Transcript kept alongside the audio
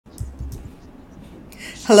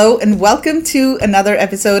Hello and welcome to another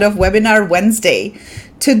episode of Webinar Wednesday.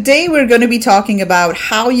 Today we're going to be talking about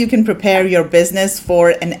how you can prepare your business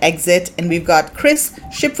for an exit, and we've got Chris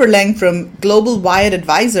Schipferling from Global Wired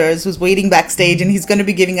Advisors who's waiting backstage, and he's going to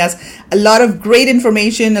be giving us a lot of great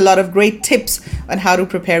information, a lot of great tips on how to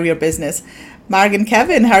prepare your business. Marg and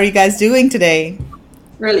Kevin, how are you guys doing today?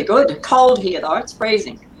 Really good. Cold here though, it's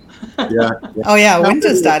freezing. Yeah. Oh yeah,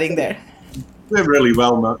 winter's starting there. We're really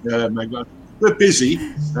well, Magla. We're busy,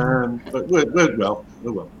 but we're well.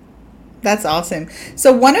 We're well. That's awesome.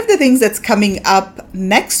 So one of the things that's coming up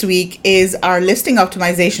next week is our listing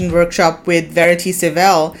optimization workshop with Verity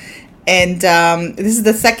Seville. And this is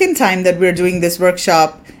the second time that we're doing this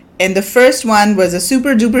workshop. And the first one was a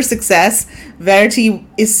super duper success. Verity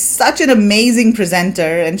is such an amazing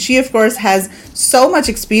presenter. And she, of course, has so much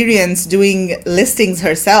experience doing listings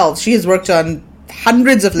herself. She has worked on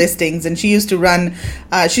hundreds of listings, and she used to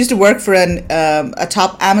work for a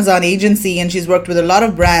top Amazon agency, and she's worked with a lot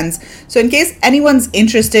of brands. So in case anyone's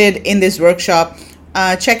interested in this workshop,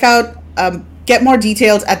 check out, get more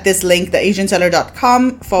details at this link,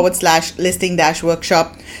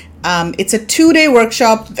 theagentseller.com/listing-workshop. It's a 2-day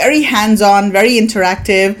workshop, very hands-on, very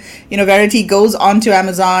interactive. You know, Verity goes onto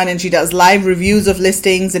Amazon and she does live reviews of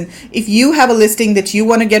listings. And if you have a listing that you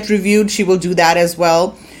want to get reviewed, she will do that as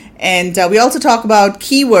well. And we also talk about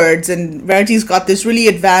keywords, and Verity's got this really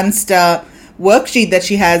advanced worksheet that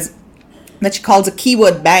she has that she calls a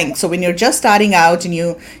keyword bank. So when you're just starting out and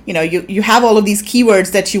you have all of these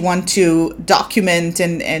keywords that you want to document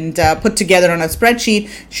and put together on a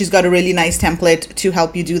spreadsheet, she's got a really nice template to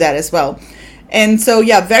help you do that as well. And so,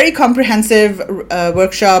 yeah, very comprehensive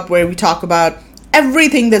workshop where we talk about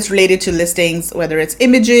everything that's related to listings, whether it's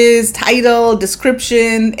images, title,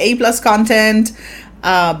 description, A+ content,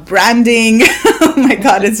 branding. Oh my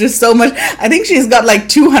God, it's just so much. I think she's got like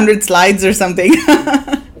 200 slides or something.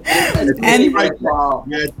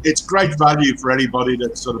 It's great value for anybody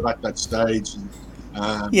that's sort of at that stage.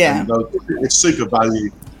 And it's super value,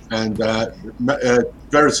 and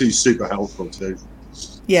Verity's super helpful too.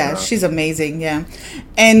 Yeah, she's amazing. Yeah,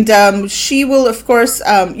 and she will, of course,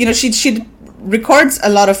 she records a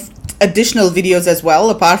lot of additional videos as well,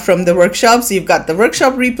 apart from the workshops. You've got the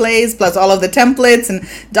workshop replays, plus all of the templates and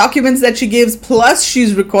documents that she gives, plus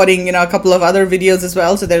she's recording, a couple of other videos as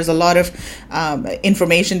well. So there's a lot of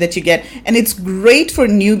information that you get, and it's great for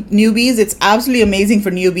newbies. It's absolutely amazing for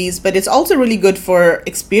newbies, but it's also really good for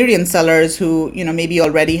experienced sellers who, maybe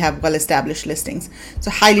already have well-established listings. So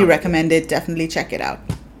highly recommend it. Definitely check it out.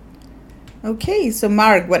 Okay, so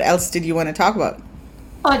Marg, what else did you want to talk about?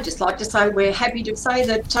 I'd just like to say we're happy to say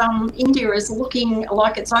that India is looking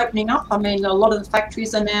like it's opening up. I mean, a lot of the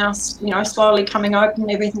factories are now, slowly coming open.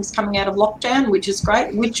 Everything's coming out of lockdown, which is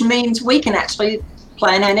great, which means we can actually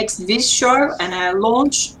plan our next Viz show and our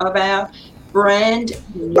launch of our brand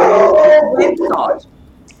new website.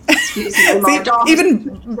 Excuse me, my dog. Even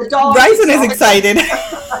Bryson is excited.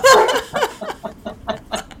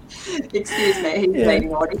 Excuse me, he's being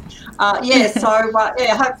naughty.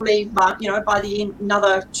 Hopefully, by the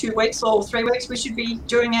another 2 weeks or 3 weeks, we should be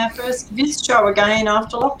doing our first Viz show again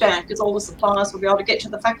after lockdown, because all the suppliers will be able to get to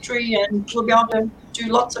the factory, and we'll be able to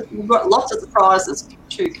do we've got lots of surprises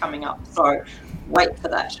too coming up. So wait for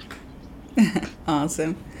that.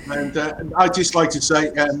 Awesome. And I'd just like to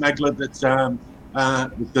say, Magla, that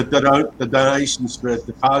the donations for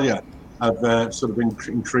Depalia have sort of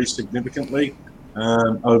increased significantly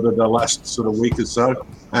over the last sort of week or so,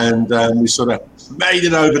 and we sort of made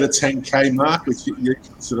it over the 10K mark, which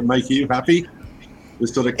sort of make you happy.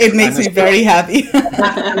 It makes me very happy.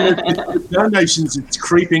 The donations, it's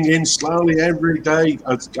creeping in slowly every day.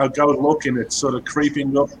 I'll go look, and it's sort of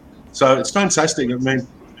creeping up. So it's fantastic. I mean,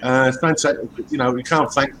 it's fantastic. We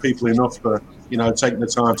can't thank people enough for taking the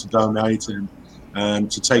time to donate and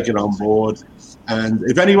to take it on board. And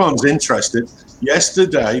if anyone's interested,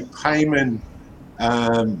 yesterday Payman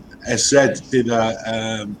SZ did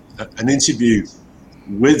an interview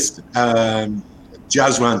with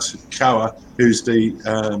Jaswant Kaur, who's the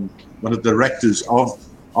one of the directors of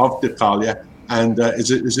Depalia, and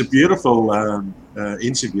it's a beautiful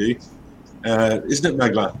interview, isn't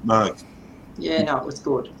it, Marg? Yeah, no, it was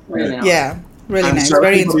good. Really nice. Yeah, really and nice, so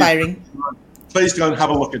very inspiring. Please go and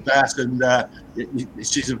have a look at that. And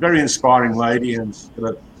she's a very inspiring lady, and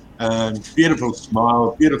got a beautiful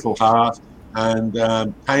smile, beautiful heart. And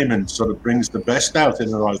Payman sort of brings the best out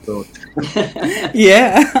in her, I thought.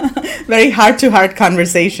 Yeah, very heart-to-heart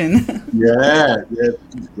conversation. Yeah,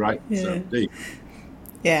 right. Yeah. So,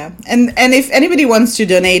 Yeah, and if anybody wants to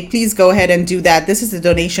donate, please go ahead and do that. This is the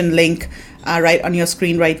donation link right on your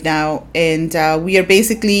screen right now, and we are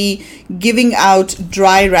basically giving out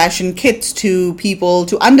dry ration kits to people,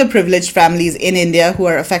 to underprivileged families in India who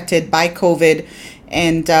are affected by COVID.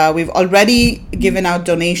 And we've already given out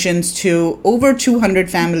donations to over 200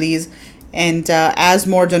 families. And as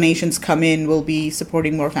more donations come in, we'll be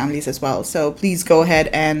supporting more families as well. So please go ahead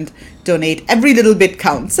and donate. Every little bit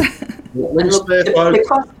counts. Links there, The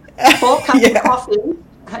folks. 4 cups Yeah. of coffee.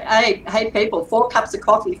 Hey, people! 4 cups of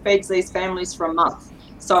coffee feeds these families for a month.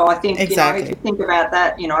 So I think Exactly. if you think about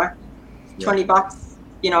that, $20,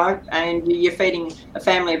 and you're feeding a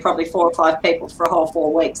family of probably 4 or 5 people for a whole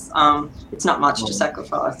 4 weeks. It's not much to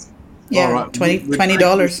sacrifice. Yeah, All right.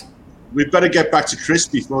 $20. We've got to get back to Chris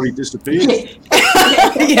before he disappears.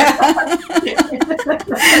 Yeah.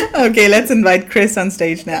 Okay, let's invite Chris on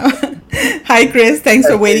stage now. Hi, Chris. Thanks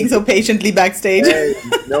for waiting so patiently backstage. Hey,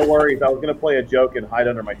 no worries. I was going to play a joke and hide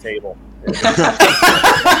under my table. It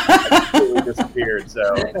completely disappeared.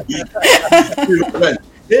 So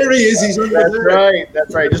Here he is. He's under that's there. right.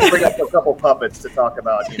 That's right. Just bring up a couple puppets to talk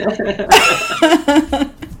about. Make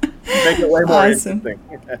it way more Awesome.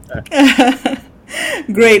 interesting.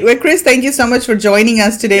 Great. Well, Chris, thank you so much for joining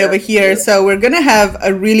us today over here. So we're going to have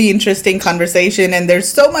a really interesting conversation, and there's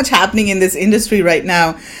so much happening in this industry right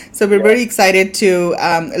now. So we're very excited to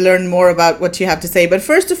learn more about what you have to say. But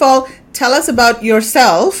first of all, tell us about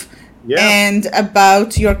yourself and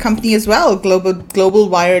about your company as well, Global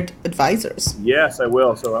Wired Advisors. Yes, I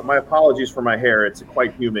will. So my apologies for my hair. It's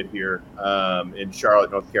quite humid here in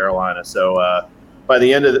Charlotte, North Carolina. So by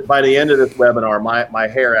the end of this webinar, my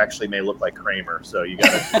hair actually may look like Kramer. So you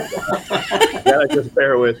gotta just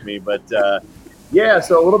bear with me. But so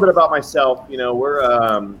a little bit about myself.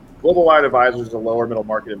 We're Global Wired Advisors is a lower middle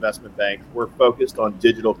market investment bank. We're focused on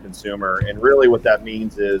digital consumer, and really what that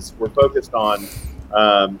means is we're focused on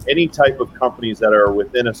any type of companies that are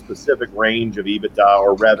within a specific range of EBITDA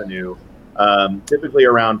or revenue, typically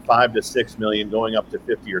around 5 to 6 million, going up to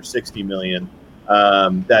 50 or 60 million,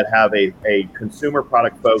 that have a consumer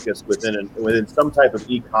product focus within some type of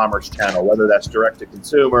e-commerce channel, whether that's direct to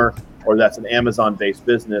consumer or that's an Amazon-based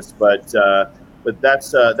business. But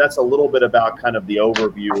that's a little bit about kind of the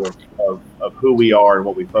overview of who we are and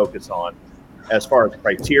what we focus on as far as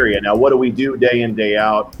criteria. Now, what do we do day in, day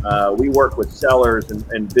out? We work with sellers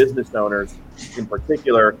and business owners in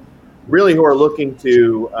particular, really who are looking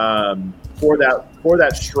to for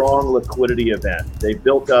that strong liquidity event. They've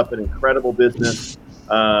built up an incredible business.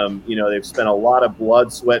 They've spent a lot of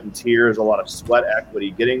blood, sweat, and tears, a lot of sweat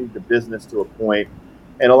equity getting the business to a point.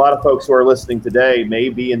 And a lot of folks who are listening today may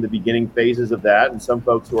be in the beginning phases of that, and some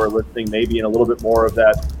folks who are listening may be in a little bit more of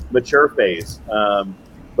that mature phase.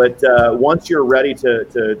 But once you're ready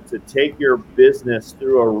to take your business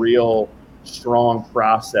through a real strong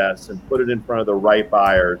process and put it in front of the right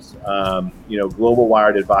buyers, Global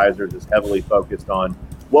Wired Advisors is heavily focused on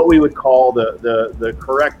what we would call the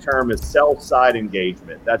correct term is sell-side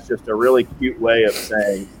engagement. That's just a really cute way of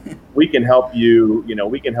saying we can help you,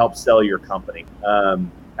 we can help sell your company.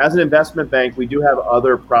 As an investment bank, we do have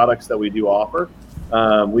other products that we do offer.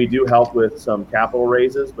 We do help with some capital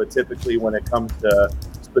raises, but typically when it comes to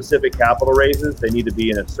specific capital raises, they need to be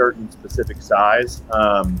in a certain specific size.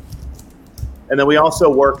 And then we also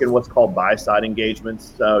work in what's called buy-side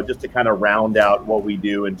engagements. So just to kind of round out what we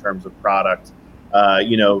do in terms of product,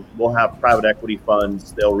 we'll have private equity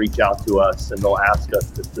funds. They'll reach out to us and they'll ask us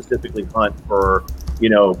to specifically hunt for,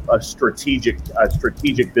 a strategic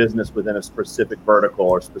business within a specific vertical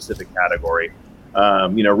or specific category.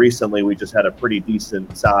 Recently we just had a pretty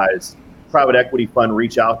decent size private equity fund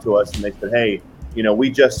reach out to us and they said, hey, we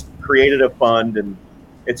just created a fund, and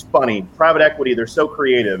it's funny. Private equity, they're so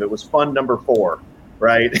creative. It was fund number 4,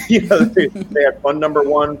 right? They had fund number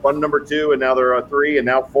 1, fund number 2, and now there are 3, and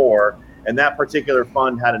now 4. And that particular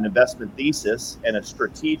fund had an investment thesis and a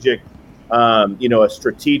strategic,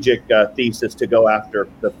 thesis to go after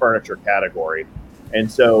the furniture category.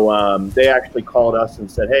 And so they actually called us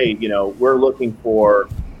and said, hey, we're looking for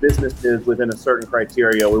businesses within a certain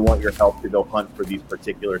criteria. We want your help to go hunt for these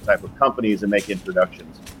particular type of companies and make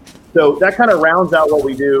introductions. So that kind of rounds out what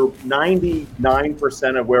we do.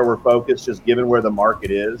 99% of where we're focused, just given where the market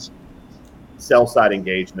is, sell side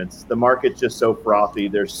engagements. The market's just so frothy.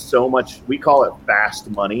 There's so much, we call it fast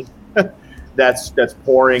money, that's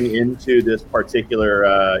pouring into this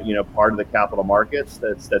particular part of the capital markets.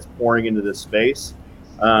 That's pouring into this space.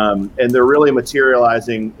 And they're really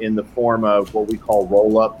materializing in the form of what we call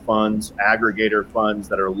roll-up funds, aggregator funds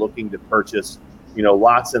that are looking to purchase,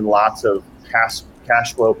 lots and lots of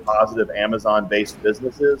cash flow positive Amazon-based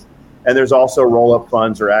businesses And there's also roll-up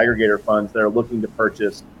funds or aggregator funds that are looking to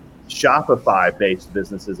purchase Shopify-based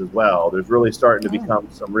businesses as well. There's really starting to become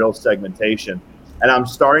some real segmentation. And I'm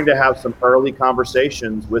starting to have some early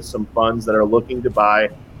conversations with some funds that are looking to buy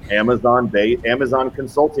Amazon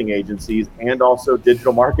consulting agencies and also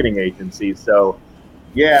digital marketing agencies. So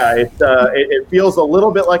yeah, it feels a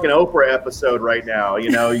little bit like an Oprah episode right now.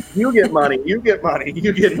 You know, you get money, you get money,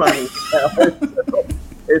 you get money.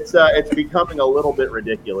 It's becoming a little bit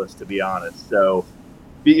ridiculous, to be honest. So,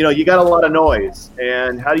 you know, you got a lot of noise,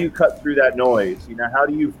 and how do you cut through that noise? You know, how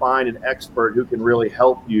do you find an expert who can really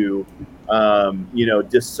help you, you know,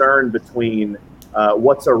 discern between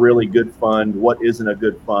what's a really good fund, what isn't a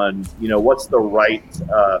good fund, you know, what's the right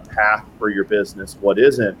path for your business, what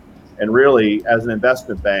isn't. And really, as an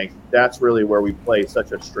investment bank, that's really where we play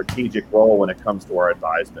such a strategic role when it comes to our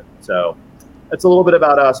advisement. So that's a little bit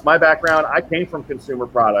about us. My background, I came from consumer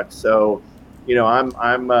products. So, you know,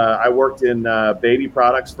 I worked in baby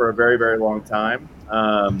products for a very, very long time.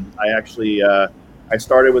 I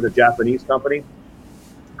started with a Japanese company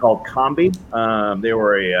called Combi. They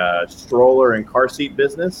were a stroller and car seat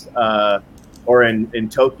business. Or in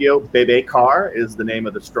Tokyo, Bebe Car is the name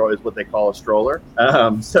of the stroller, is what they call a stroller.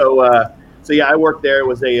 So yeah, I worked there. It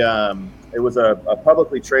was a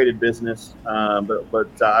publicly traded business,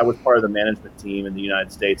 but I was part of the management team in the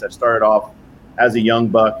United States. I started off as a young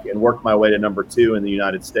buck and worked my way to number 2 in the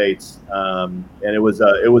United States, and it was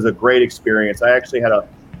a great experience. I actually had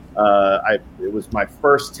it was my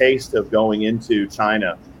first taste of going into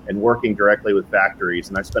China and working directly with factories,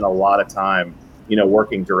 and I spent a lot of time, you know,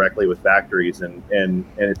 working directly with factories, and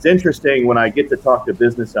it's interesting when I get to talk to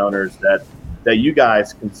business owners that you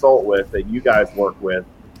guys consult with, that you guys work with,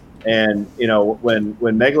 and you know, when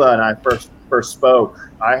Megla and I first spoke,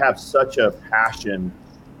 I have such a passion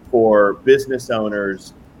for business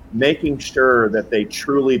owners making sure that they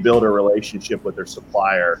truly build a relationship with their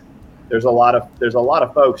supplier. There's a lot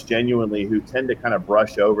of folks genuinely who tend to kind of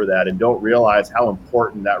brush over that and don't realize how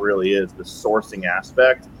important that really is, the sourcing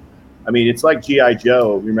aspect. I mean, it's like G.I.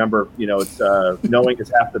 Joe. Remember, you know, it's knowing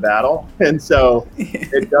is half the battle. And so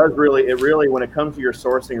it really, when it comes to your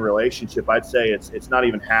sourcing relationship, I'd say it's not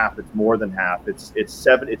even half, it's more than half. It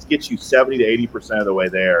gets you 70 to 80% of the way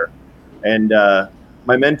there. And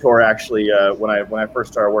my mentor actually, when I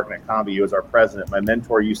first started working at Combi, he was our president. My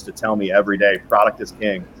mentor used to tell me every day, product is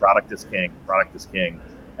king, product is king, product is king.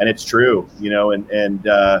 And it's true, you know,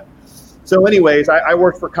 so anyways, I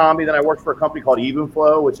worked for Combi, then I worked for a company called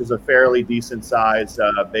Evenflo, which is a fairly decent sized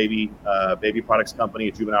baby products company,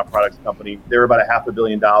 a juvenile products company. They were about $500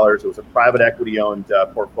 million. It was a private equity owned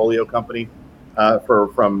portfolio company for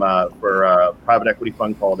a private equity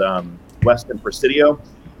fund called Weston Presidio.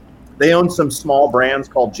 They owned some small brands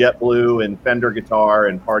called JetBlue and Fender Guitar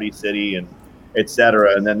and Party City and et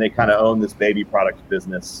cetera. And then they kind of owned this baby products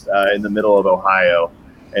business in the middle of Ohio.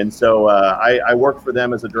 And so I worked for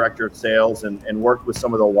them as a director of sales and worked with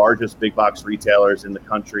some of the largest big box retailers in the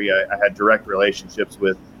country. I had direct relationships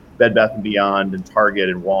with Bed Bath & Beyond and Target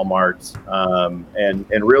and Walmart,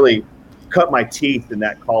 and really cut my teeth in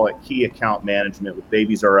that, call it key account management with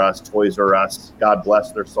Babies R Us, Toys R Us, God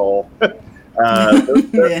bless their soul.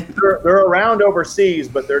 They're around overseas,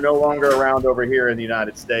 but they're no longer around over here in the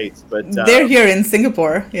United States. But they're here in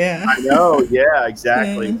Singapore. Yeah, I know. Yeah,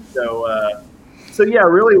 exactly. Yeah. So yeah,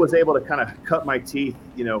 really was able to kind of cut my teeth,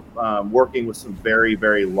 you know, working with some very,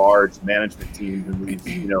 very large management teams in these,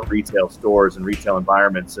 you know, retail stores and retail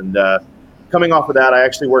environments. And coming off of that, I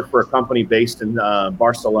actually worked for a company based in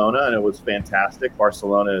Barcelona, and it was fantastic.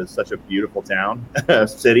 Barcelona is such a beautiful town,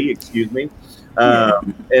 city, excuse me.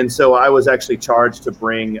 And so I was actually charged to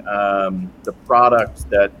bring the product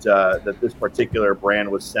that this particular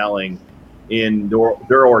brand was selling in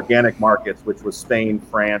their organic markets, which was Spain,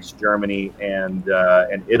 France, Germany, and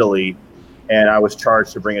Italy, and I was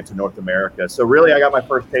charged to bring it to North America. So really, I got my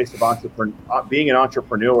first taste of being an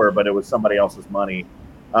entrepreneur, but it was somebody else's money.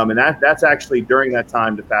 And that's actually during that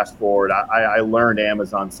time, to fast forward, I learned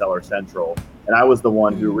Amazon Seller Central, and I was the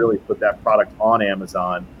one who really put that product on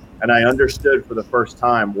Amazon, and I understood for the first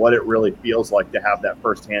time what it really feels like to have that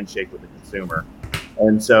first handshake with the consumer.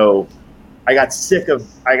 And so I got sick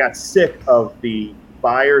of the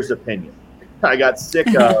buyer's opinion. I got sick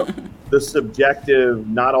of the subjective,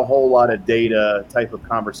 not a whole lot of data type of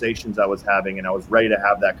conversations I was having, and I was ready to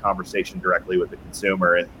have that conversation directly with the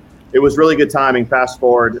consumer. And it was really good timing. Fast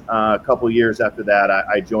forward a couple of years after that,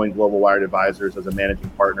 I joined Global Wired Advisors as a managing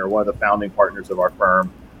partner, one of the founding partners of our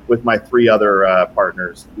firm, with my 3 other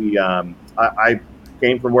partners. I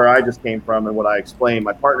came from where I just came from, and what I explained,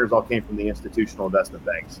 my partners all came from the institutional investment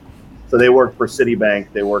banks. So they worked for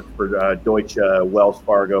Citibank, they worked for Deutsche, Wells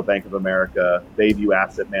Fargo, Bank of America, Bayview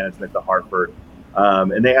Asset Management, The Hartford,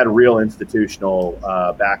 and they had real institutional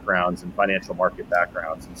backgrounds and financial market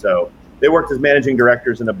backgrounds. And so they worked as managing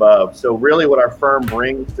directors and above. So really what our firm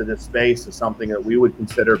brings to this space is something that we would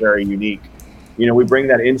consider very unique. You know, we bring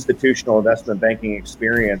that institutional investment banking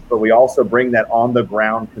experience, but we also bring that on the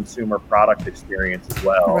ground consumer product experience as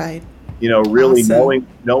well. Right. You know, really Awesome.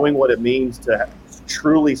 knowing what it means to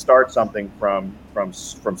truly start something from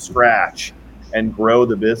scratch and grow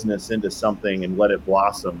the business into something and let it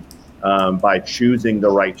blossom by choosing the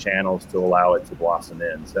right channels to allow it to blossom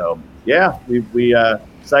in. So yeah, we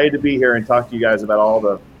excited to be here and talk to you guys about all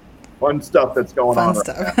the fun stuff that's going Fun on right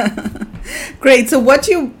stuff. now. Great. So what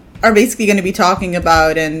you are basically going to be talking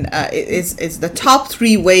about and is the top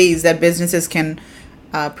 3 ways that businesses can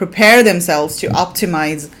prepare themselves to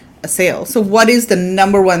optimize a sale. So what is the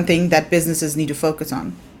number one thing that businesses need to focus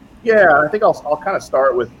on? Yeah, I think I'll kind of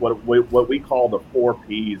start with what we call the 4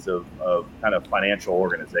 Ps of kind of financial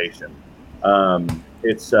organization.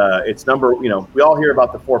 It's number, you know, we all hear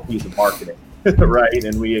about the 4 Ps of marketing, right?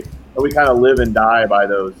 And we kind of live and die by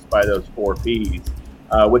those 4 Ps,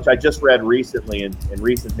 which I just read recently in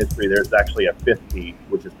recent history. There's actually a 5th P,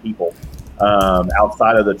 which is people,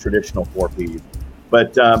 outside of the traditional 4 Ps.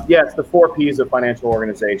 But yeah, it's the 4 Ps of financial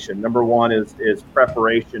organization. Number 1 is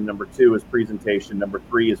preparation. Number 2 is presentation. Number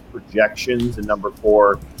 3 is projections, and number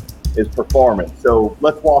 4 is performance. So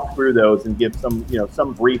let's walk through those and give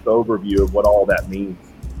some brief overview of what all that means.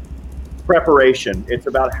 Preparation. It's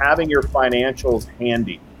about having your financials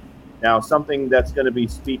handy. Now, something that's going to be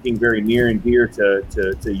speaking very near and dear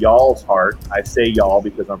to y'all's heart. I say y'all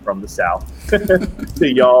because I'm from the South. To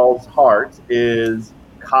y'all's heart is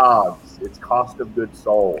COGS. It's cost of goods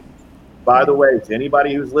sold. By the way, to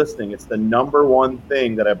anybody who's listening, it's the number 1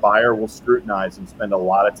 thing that a buyer will scrutinize and spend a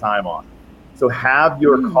lot of time on. So have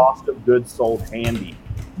your cost of goods sold handy.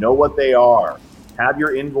 Know what they are. Have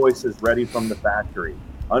your invoices ready from the factory.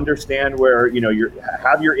 Understand where, you know,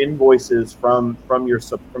 have your invoices from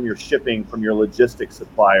your shipping, from your logistics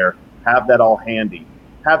supplier. Have that all handy.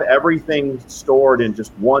 Have everything stored in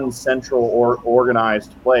just one central or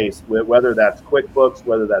organized place, whether that's QuickBooks,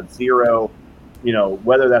 whether that's Xero, you know,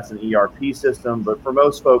 whether that's an ERP system. But for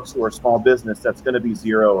most folks who are small business, that's going to be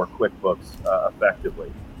Xero or QuickBooks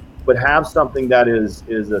effectively. But have something that is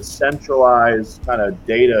a centralized kind of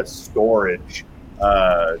data storage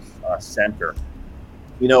center.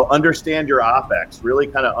 You know, understand your OPEX, really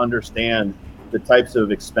kind of understand the types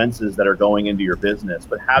of expenses that are going into your business,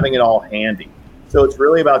 but having it all handy. So it's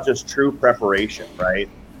really about just true preparation, right?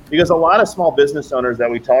 Because a lot of small business owners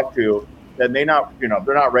that we talk to that may not, you know,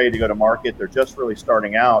 they're not ready to go to market, they're just really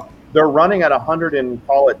starting out, they're running at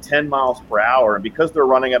 110 miles per hour. And because they're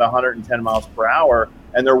running at 110 miles per hour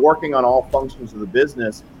and they're working on all functions of the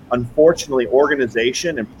business, unfortunately,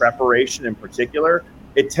 organization and preparation in particular,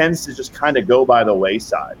 it tends to just kind of go by the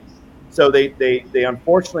wayside. So they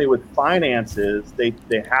unfortunately with finances, they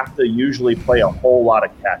have to usually play a whole lot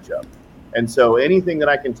of catch up. And so anything that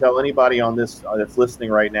I can tell anybody on this that's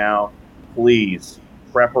listening right now, please,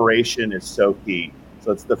 preparation is so key.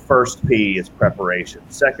 So it's the first P is preparation.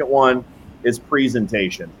 Second one is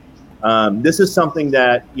presentation. This is something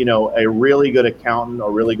that, you know, a really good accountant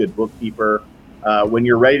or really good bookkeeper, when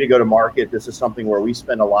you're ready to go to market, this is something where we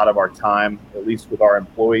spend a lot of our time, at least with our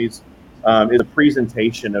employees, is a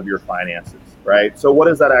presentation of your finances, right? So what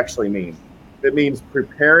does that actually mean? It means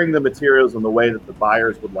preparing the materials in the way that the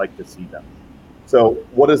buyers would like to see them. So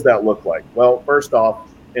what does that look like? Well, first off,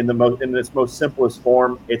 in its most simplest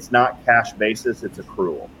form, it's not cash basis, it's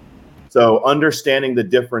accrual. So understanding the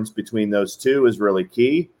difference between those two is really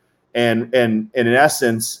key. And in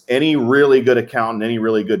essence, any really good accountant, any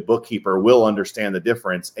really good bookkeeper will understand the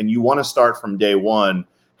difference. And you want to start from day one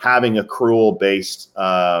having accrual-based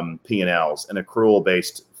P&Ls and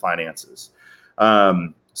accrual-based finances.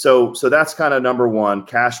 So that's kind of number 1,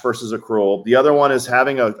 cash versus accrual. The other one is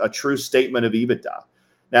having a true statement of EBITDA.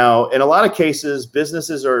 Now, in a lot of cases,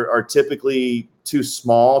 businesses are typically too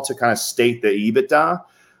small to kind of state the EBITDA,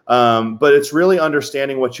 but it's really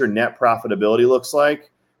understanding what your net profitability looks like.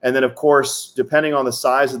 And then, of course, depending on the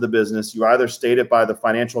size of the business, you either state it by the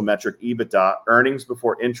financial metric EBITDA, earnings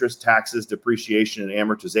before interest, taxes, depreciation, and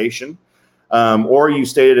amortization, or you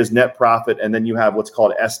state it as net profit, and then you have what's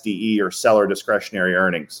called SDE or seller discretionary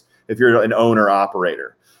earnings. If you're an owner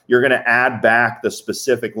operator, you're going to add back the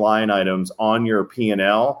specific line items on your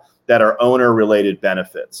P&L that are owner related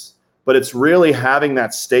benefits. But it's really having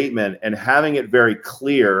that statement and having it very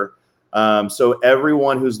clear. So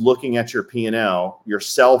everyone who's looking at your P&L,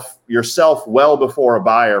 yourself well before a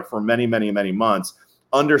buyer for many, many, many months,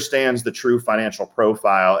 understands the true financial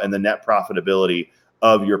profile and the net profitability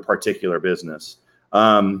of your particular business.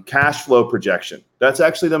 Cash flow projection. That's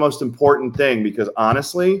actually the most important thing, because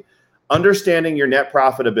honestly, understanding your net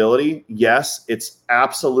profitability, yes, it's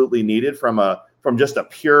absolutely needed from just a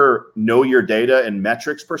pure know your data and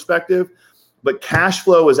metrics perspective. But cash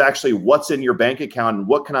flow is actually what's in your bank account and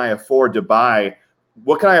what can I afford to buy?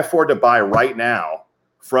 What can I afford to buy right now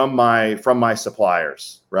from my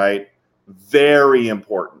suppliers, right? Very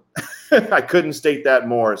important. I couldn't state that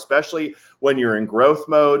more, especially when you're in growth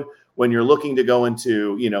mode, when you're looking to go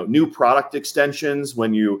into, new product extensions,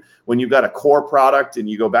 when you've got a core product and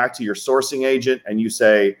you go back to your sourcing agent and you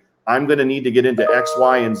say, I'm going to need to get into X,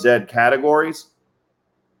 Y, and Z categories.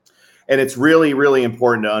 And it's really, really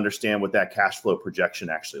important to understand what that cash flow projection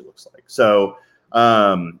actually looks like. So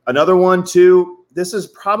another one too, this is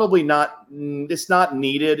probably it's not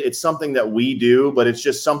needed. It's something that we do, but it's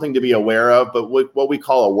just something to be aware of. But what we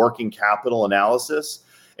call a working capital analysis,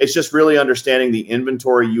 it's just really understanding the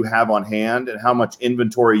inventory you have on hand and how much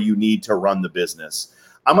inventory you need to run the business.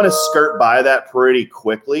 I'm going to skirt by that pretty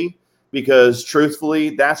quickly, because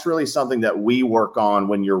truthfully, that's really something that we work on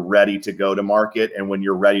when you're ready to go to market and when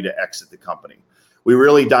you're ready to exit the company. We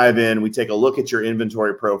really dive in, we take a look at your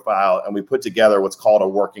inventory profile, and we put together what's called a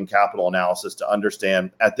working capital analysis to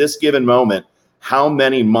understand at this given moment how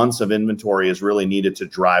many months of inventory is really needed to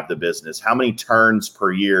drive the business, how many turns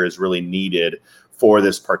per year is really needed for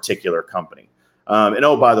this particular company. And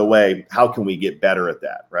oh, by the way, how can we get better at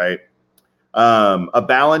that, right? A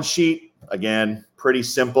balance sheet, again, pretty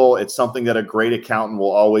simple. It's something that a great accountant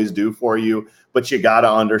will always do for you, but you got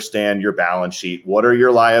to understand your balance sheet. What are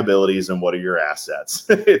your liabilities and what are your assets?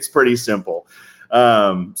 It's pretty simple.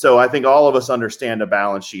 So I think all of us understand a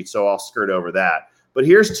balance sheet, so I'll skirt over that. But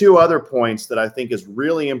here's two other points that I think is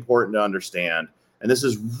really important to understand. And this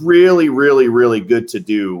is really, really, really good to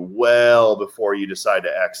do well before you decide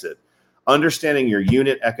to exit. Understanding your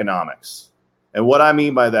unit economics. And what I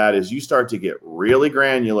mean by that is you start to get really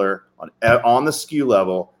granular on the SKU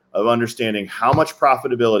level of understanding how much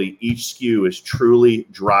profitability each SKU is truly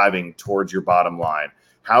driving towards your bottom line.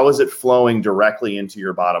 How is it flowing directly into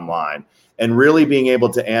your bottom line? And really being able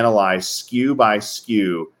to analyze SKU by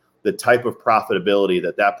SKU the type of profitability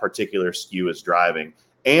that particular SKU is driving.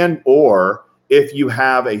 And or if you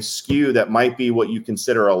have a SKU that might be what you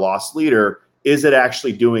consider a loss leader, is it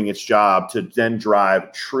actually doing its job to then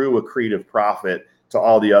drive true accretive profit to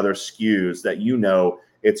all the other SKUs that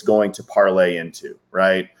it's going to parlay into,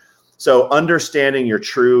 right? So understanding your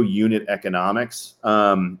true unit economics.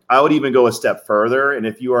 I would even go a step further. And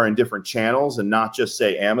if you are in different channels and not just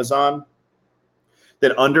say Amazon,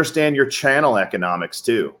 then understand your channel economics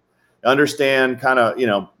too. Understand kind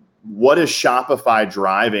of, what is Shopify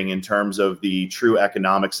driving in terms of the true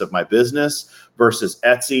economics of my business versus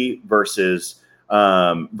Etsy versus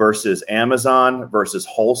Amazon versus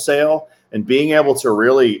wholesale, and being able to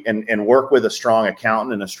really and work with a strong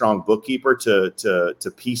accountant and a strong bookkeeper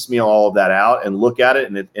to piecemeal all of that out and look at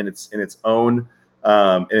it in its own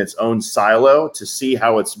silo to see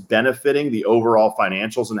how it's benefiting the overall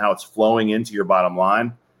financials and how it's flowing into your bottom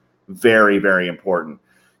line. Very, very important.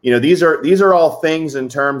 These are all things in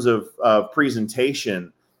terms of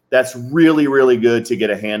presentation that's really, really good to get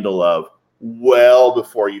a handle of well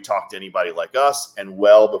before you talk to anybody like us and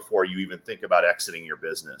well before you even think about exiting your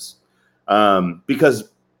business. Because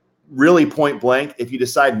really point blank, if you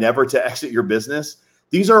decide never to exit your business,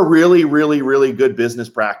 these are really, really, really good business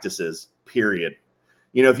practices, period.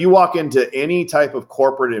 If you walk into any type of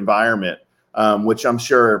corporate environment, which I'm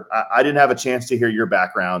sure I didn't have a chance to hear your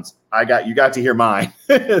backgrounds. You got to hear mine.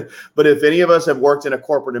 But if any of us have worked in a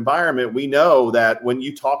corporate environment, we know that when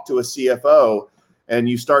you talk to a CFO and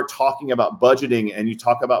you start talking about budgeting and you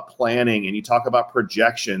talk about planning and you talk about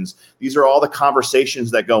projections, these are all the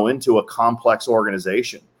conversations that go into a complex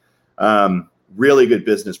organization. Really good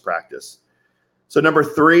business practice. So number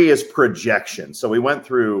 3 is projection. So we went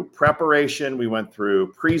through preparation, we went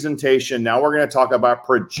through presentation. Now we're going to talk about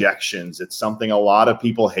projections. It's something a lot of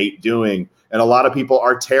people hate doing and a lot of people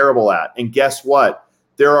are terrible at. And guess what?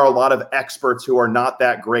 There are a lot of experts who are not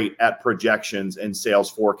that great at projections and sales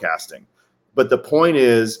forecasting. But the point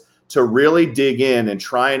is to really dig in and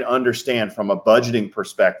try and understand from a budgeting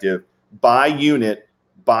perspective, by unit,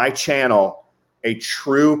 by channel, a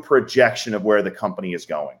true projection of where the company is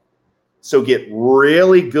going. So get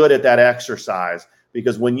really good at that exercise,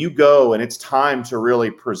 because when you go and it's time to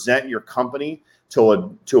really present your company to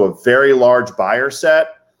a very large buyer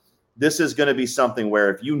set, this is going to be something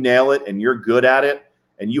where if you nail it and you're good at it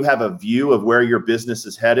and you have a view of where your business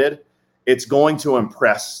is headed, it's going to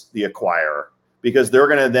impress the acquirer, because they're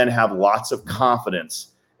going to then have lots of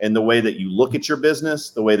confidence in the way that you look at your business,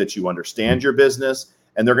 the way that you understand your business,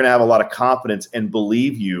 and they're going to have a lot of confidence and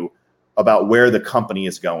believe you about where the company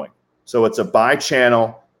is going. So it's a by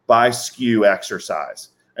channel, by SKU exercise.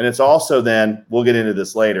 And it's also then, we'll get into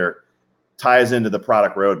this later, ties into the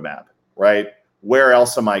product roadmap, right? Where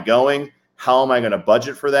else am I going? How am I going to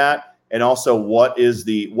budget for that? And also what's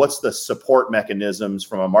the support mechanisms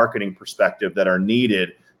from a marketing perspective that are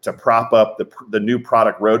needed to prop up the new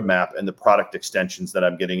product roadmap and the product extensions that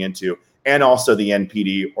I'm getting into, and also the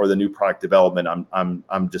NPD or the new product development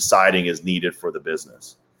I'm deciding is needed for the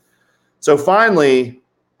business. So finally,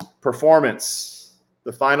 performance.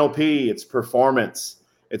 The final P, it's performance.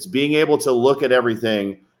 It's being able to look at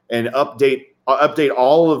everything and update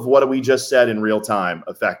all of what we just said in real time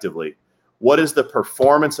effectively. What is the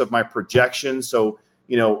performance of my projection? So,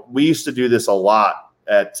 we used to do this a lot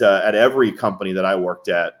at every company that I worked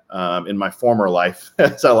at in my former life,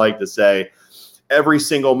 as I like to say. Every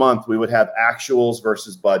single month we would have actuals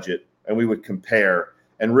versus budget, and we would compare.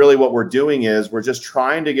 And really what we're doing is we're just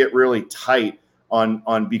trying to get really tight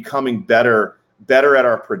on becoming better at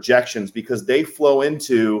our projections, because they flow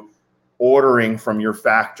into ordering from your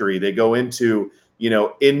factory. They go into,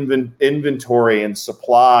 inventory and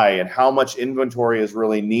supply and how much inventory is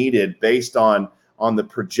really needed based on the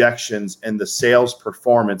projections and the sales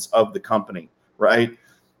performance of the company, right?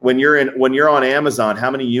 When you're on Amazon,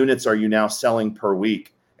 how many units are you now selling per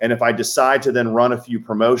week? And if I decide to then run a few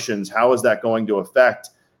promotions, how is that going to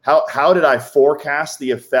affect? How did I forecast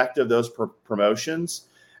the effect of those promotions?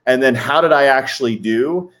 And then how did I actually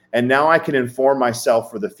do? And now I can inform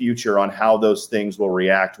myself for the future on how those things will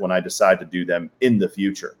react when I decide to do them in the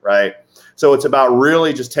future, right? So it's about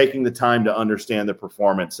really just taking the time to understand the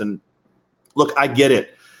performance. And look, I get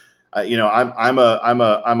it. I'm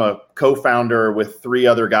a co-founder with 3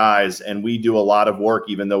 other guys, and we do a lot of work,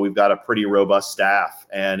 even though we've got a pretty robust staff.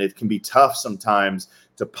 And it can be tough sometimes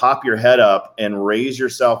to pop your head up and raise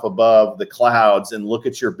yourself above the clouds and look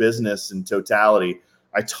at your business in totality.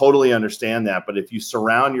 I totally understand that. But if you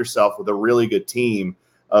surround yourself with a really good team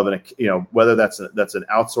of whether that's an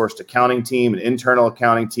outsourced accounting team, an internal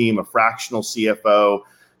accounting team, a fractional CFO,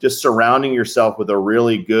 just surrounding yourself with a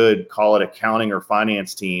really good, call it accounting or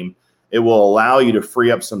finance team, it will allow you to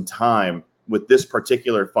free up some time with this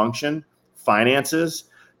particular function, finances,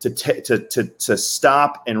 to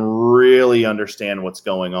stop and really understand what's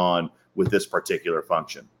going on with this particular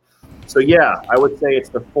function. So yeah, I would say it's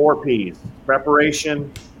the 4 Ps: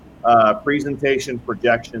 preparation, presentation,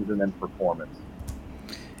 projections, and then performance.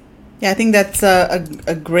 Yeah, I think that's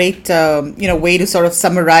a great way to sort of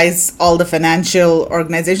summarize all the financial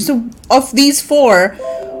organizations. So of these 4,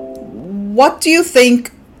 what do you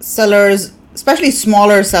think sellers, especially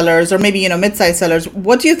smaller sellers or maybe mid-sized sellers,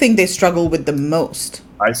 what do you think they struggle with the most?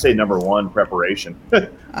 I say number 1, preparation. Because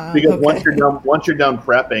okay. once you're done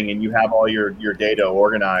prepping and you have all your data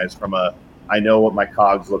organized I know what my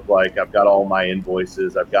COGS look like, I've got all my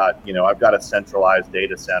invoices, I've got a centralized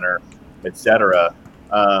data center, et cetera.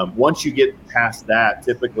 Once you get past that,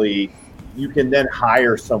 typically you can then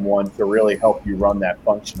hire someone to really help you run that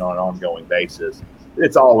function on an ongoing basis.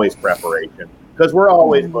 It's always preparation, because we're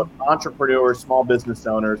always entrepreneurs, small business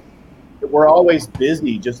owners. We're always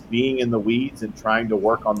busy just being in the weeds and trying to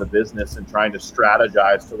work on the business and trying to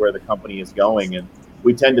strategize to where the company is going. And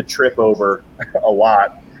we tend to trip over a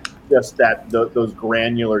lot, just those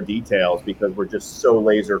granular details, because we're just so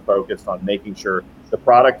laser focused on making sure the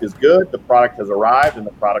product is good, the product has arrived, and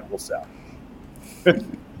the product will sell.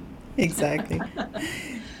 Exactly.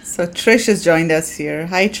 So Trish has joined us here.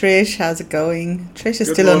 Hi, Trish. How's it going? Trish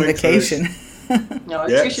is still on vacation. No,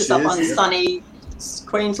 yeah, Trish is up on sunny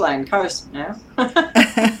Queensland coast now.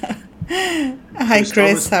 Hi,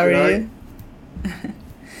 Chris. How are you?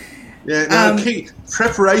 Yeah, key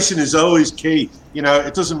preparation is always key.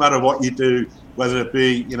 It doesn't matter what you do, whether it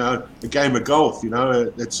be a game of golf.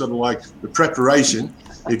 It's sort of like the preparation.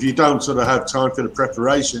 If you don't sort of have time for the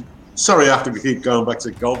preparation, sorry, I have to keep going back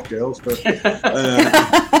to golf, girls, but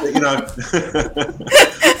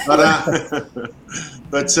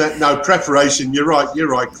no, preparation. You're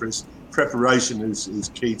right, Chris. Preparation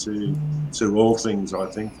is key to all things, I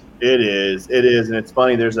think. It is, and it's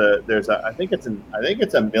funny. There's a I think it's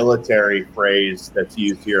a military phrase that's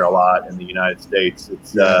used here a lot in the United States.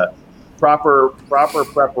 It's proper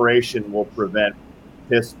preparation will prevent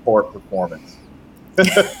piss poor performance.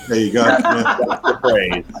 There you go. Yeah. That's the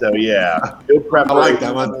phrase. So yeah, good preparation. I like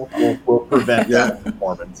that one. Will prevent that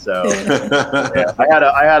performance. So yeah.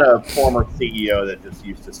 I had a former CEO that just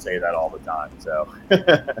used to say that all the time. So.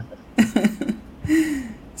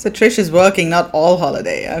 So Trish is working, not all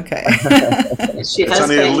holiday. Okay. She It's has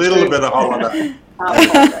only a been little too. bit of holiday.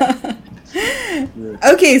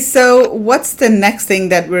 Okay, so what's the next thing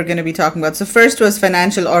that we're going to be talking about? So first was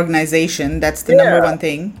financial organization. That's the number Yeah. one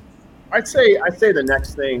thing. I'd say the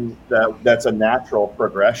next thing that's a natural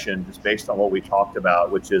progression, just based on what we talked about,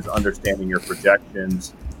 which is understanding your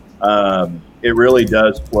projections. It really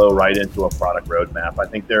does flow right into a product roadmap. I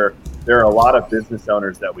think there are a lot of business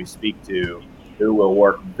owners that we speak to who will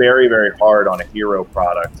work very, very hard on a hero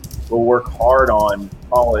product. Will work hard on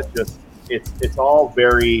it's all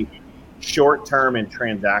very short term and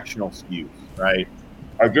transactional SKUs, right?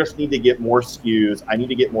 I just need to get more SKUs. I need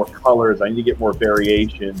to get more colors. I need to get more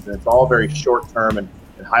variations. And it's all very short term and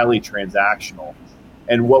highly transactional.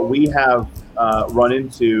 And what we have run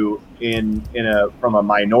into from a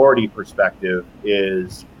minority perspective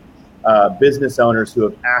is business owners who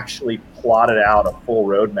have actually plotted out a full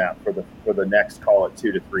roadmap for the next, call it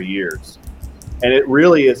 2 to 3 years. And it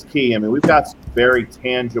really is key. I mean, we've got some very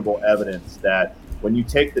tangible evidence that when you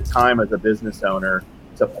take the time as a business owner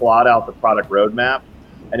to plot out the product roadmap,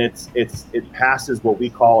 and it passes what we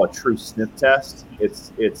call a true sniff test.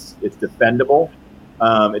 It's defendable.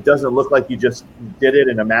 It doesn't look like you just did it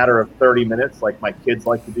in a matter of 30 minutes, like my kids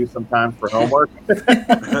like to do sometimes for homework. You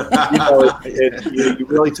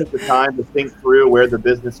really took the time to think through where the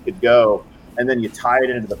business could go, and then you tie it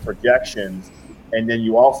into the projections, and then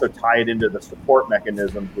you also tie it into the support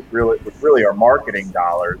mechanisms, which really are marketing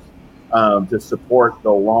dollars to support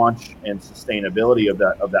the launch and sustainability of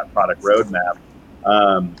that product roadmap.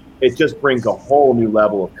 It just brings a whole new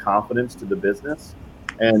level of confidence to the business,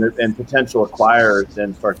 and potential acquirers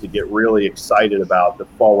then start to get really excited about the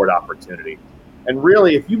forward opportunity. And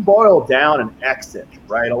really, if you boil down an exit,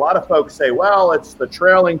 right? A lot of folks say, well, it's the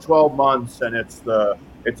trailing 12 months and it's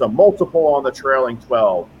a multiple on the trailing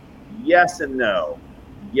 12. Yes and no.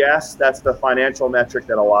 Yes, that's the financial metric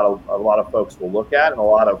that a lot of folks will look at, and a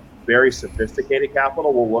lot of very sophisticated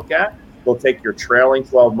capital will look at. They'll take your trailing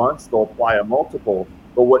 12 months, they'll apply a multiple,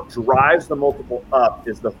 but what drives the multiple up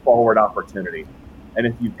is the forward opportunity. And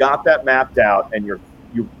if you've got that mapped out and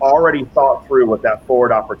you've already thought through what that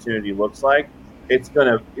forward opportunity looks like,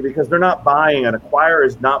 because they're not buying, an acquirer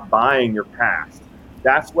is not buying your past.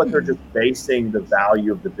 That's what they're just basing the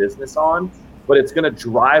value of the business on, but it's going to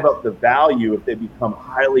drive up the value if they become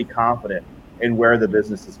highly confident in where the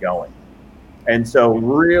business is going. And so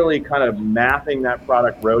really kind of mapping that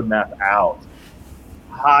product roadmap out,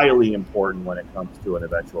 highly important when it comes to an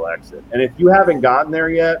eventual exit. And if you haven't gotten there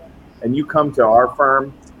yet and you come to our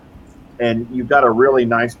firm and you've got a really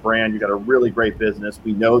nice brand, you've got a really great business,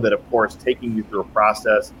 we know that, of course, taking you through a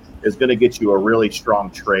process is going to get you a really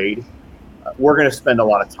strong trade. We're going to spend a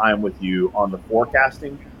lot of time with you on the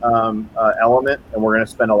forecasting element, and we're going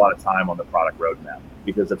to spend a lot of time on the product roadmap,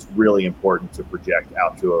 because it's really important to project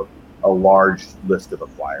out to a large list of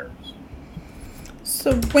acquirers.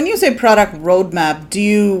 So when you say product roadmap, do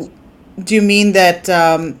you mean that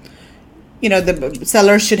the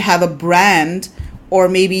seller should have a brand, or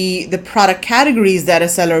maybe the product categories that a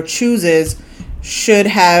seller chooses should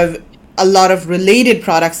have a lot of related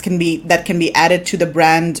products that can be added to the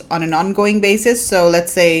brand on an ongoing basis? So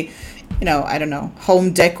let's say, I don't know,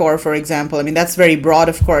 home decor, for example. I mean, that's very broad,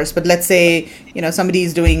 of course, but let's say,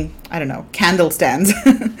 somebody's doing, I don't know, candle stands.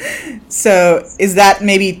 So is that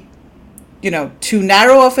maybe, too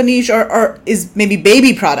narrow of a niche, or is maybe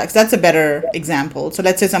baby products? That's a better example. So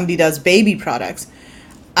let's say somebody does baby products.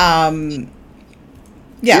 I mean,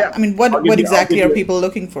 what exactly are people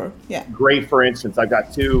looking for? Yeah. Great. For instance, I've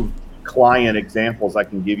got 2 client examples I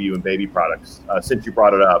can give you in baby products, since you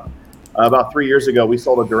brought it up. About 3 years ago, we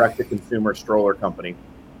sold a direct-to-consumer stroller company.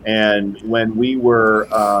 And when we were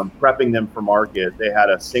prepping them for market, they had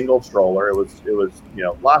a single stroller. It was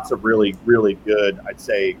lots of really, really good, I'd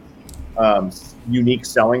say, unique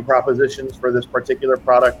selling propositions for this particular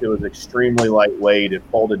product. It was extremely lightweight. It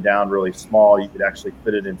folded down really small. You could actually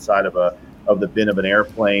fit it inside of the bin of an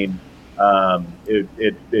airplane.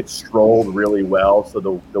 It strolled really well, so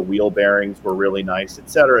the wheel bearings were really nice, et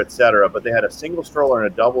cetera, et cetera. But they had a single stroller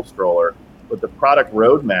and a double stroller. But the product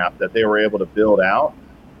roadmap that they were able to build out,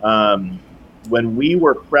 when we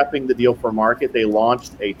were prepping the deal for market, they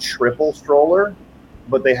launched a triple stroller,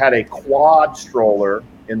 but they had a quad stroller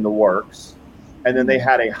in the works, and then they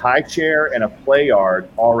had a high chair and a play yard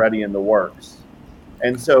already in the works.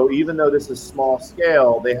 And so even though this is small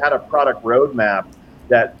scale, they had a product roadmap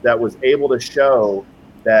that was able to show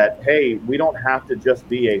that, hey, we don't have to just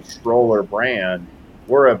be a stroller brand.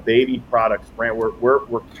 We're a baby products brand.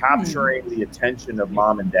 We're capturing the attention of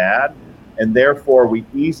mom and dad, and therefore we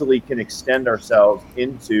easily can extend ourselves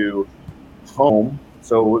into home.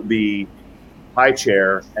 So it would be high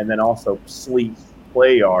chair and then also sleep,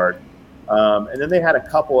 play yard. And then they had a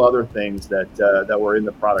couple other things that were in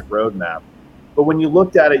the product roadmap. But when you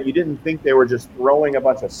looked at it, you didn't think they were just throwing a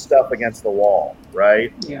bunch of stuff against the wall,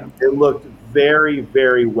 right? Yeah. It looked very,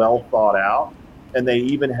 very well thought out. And they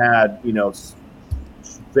even had,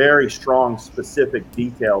 very strong specific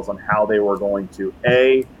details on how they were going to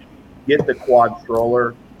get the quad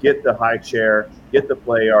stroller, get the high chair, get the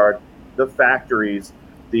play yard, the factories,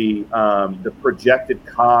 the projected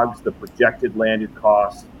COGS, the projected landed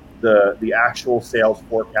costs, the actual sales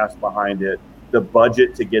forecast behind it, the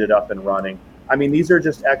budget to get it up and running. I mean, these are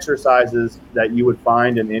just exercises that you would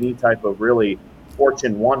find in any type of really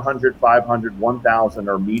Fortune 100, 500, 1,000,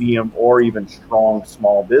 or medium, or even strong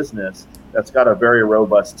small business that's got a very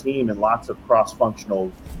robust team and lots of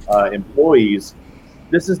cross-functional employees.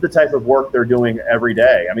 This is the type of work they're doing every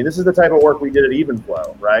day. I mean, this is the type of work we did at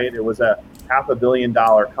Evenflow, right? It was a $500 million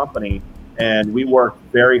company, and we worked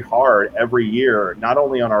very hard every year, not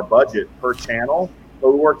only on our budget per channel,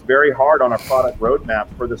 but we worked very hard on a product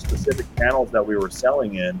roadmap for the specific channels that we were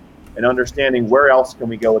selling in and understanding where else can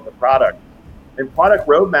we go with the product. And product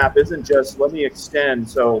roadmap isn't just, let me extend.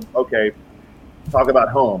 So, okay, talk about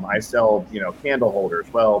home. I sell, candle holders.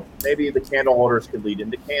 Well, maybe the candle holders could lead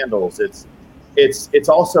into candles. It's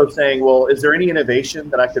also saying, well, is there any innovation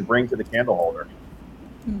that I could bring to the candle holder?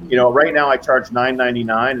 Right now I charge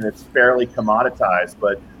 $9.99 and it's fairly commoditized,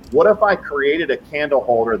 but what if I created a candle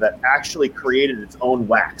holder that actually created its own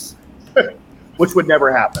wax, which would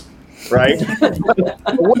never happen, right?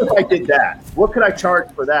 What if I did that? What could I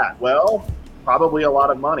charge for that? Well, probably a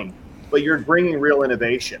lot of money, but you're bringing real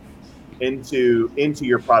innovation into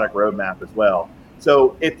your product roadmap as well.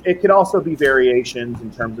 So it could also be variations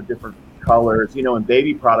in terms of different colors, in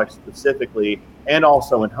baby products specifically, and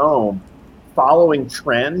also in home. Following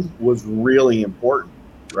trend was really important,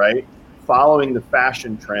 right? Following the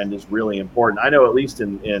fashion trend is really important. I know at least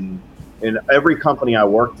in every company I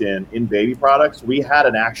worked in baby products, we had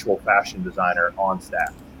an actual fashion designer on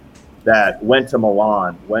staff that went to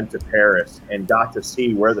Milan, went to Paris, and got to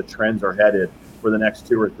see where the trends are headed for the next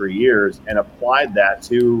 2 or 3 years and applied that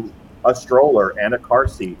to a stroller and a car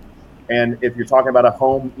seat. And if you're talking about a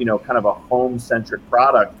home, kind of a home-centric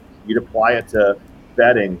product, you'd apply it to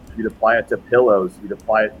bedding, you'd apply it to pillows, you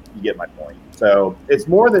get my point. So it's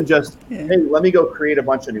more than just, hey, let me go create a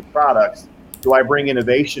bunch of new products. Do I bring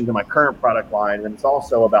innovation to my current product line? And it's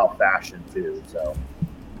also about fashion too. So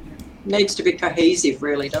it needs to be cohesive,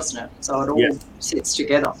 really, doesn't it? So it all sits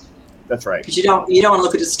together. That's right. Because you don't want to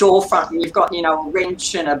look at a storefront and you've got, a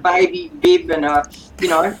wrench and a baby bib and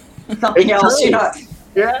something else,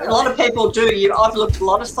 Yeah. A lot of people do. I've looked at a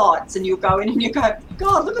lot of sites and you'll go in and you go,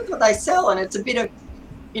 God, look at what they sell. And it's a bit of,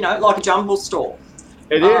 like a jumble store.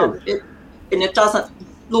 It is. And it doesn't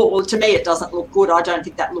look, well, to me, it doesn't look good. I don't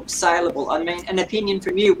think that looks saleable. I mean, an opinion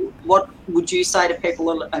from you, what would you say to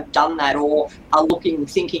people who have done that or are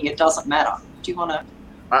thinking it doesn't matter? Do you want to?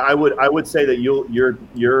 I would say that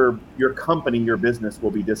your company, your business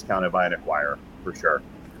will be discounted by an acquirer for sure,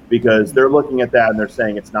 because they're looking at that and they're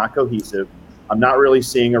saying it's not cohesive. I'm not really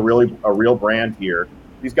seeing a real brand here.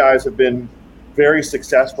 These guys have been very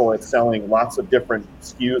successful at selling lots of different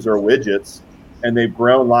SKUs or widgets, and they've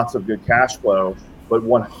grown lots of good cash flow, but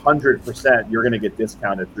 100% you're going to get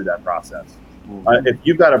discounted through that process. If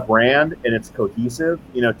you've got a brand and it's cohesive,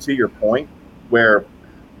 to your point, where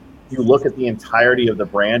you look at the entirety of the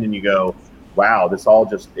brand and you go, wow,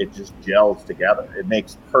 it just gels together. It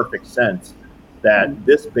makes perfect sense that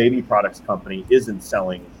this baby products company isn't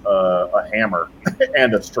selling a hammer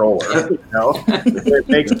and a stroller. It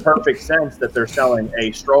makes perfect sense that they're selling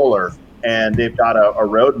a stroller and they've got a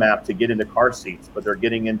roadmap to get into car seats, but they're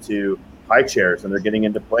getting into high chairs and they're getting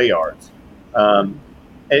into play yards. And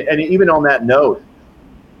even on that note,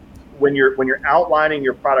 when you're outlining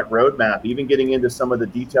your product roadmap, even getting into some of the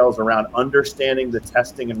details around understanding the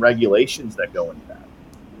testing and regulations that go into that,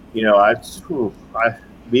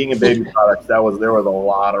 being in baby products, there was a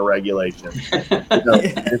lot of regulations,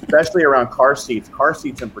 especially around car seats. Car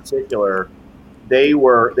seats in particular, they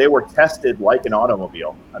were tested like an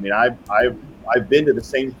automobile. I mean, I've been to the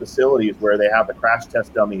same facilities where they have the crash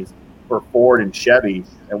test dummies for Ford and Chevy,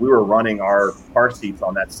 and we were running our car seats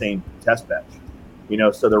on that same test bench.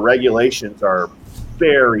 So the regulations are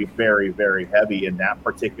very, very, very heavy in that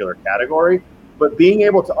particular category. But being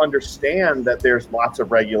able to understand that there's lots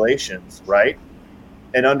of regulations, right?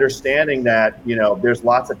 And understanding that, there's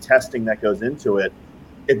lots of testing that goes into it.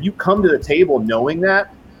 If you come to the table knowing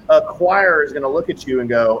that, a acquirer is going to look at you and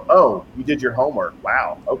go, oh, you did your homework.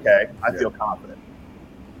 Wow. Okay. I feel confident.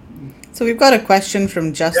 So we've got a question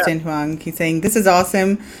from Justin Huang. He's saying, this is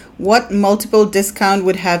awesome. What multiple discount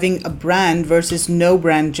would having a brand versus no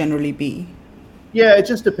brand generally be? Yeah, it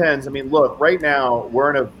just depends. I mean, look, right now we're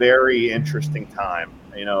in a very interesting time.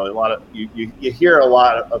 You know, a lot of you hear a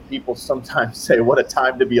lot of people sometimes say, "What a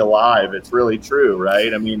time to be alive." It's really true,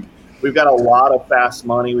 right? I mean, we've got a lot of fast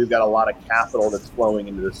money. We've got a lot of capital that's flowing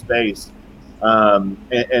into the space, and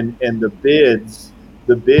the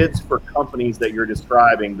bids for companies that you're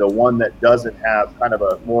describing, the one that doesn't have kind of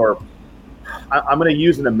a more, I'm going to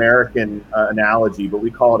use an American analogy, but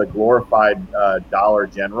we call it a glorified Dollar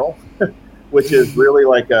General. Which is really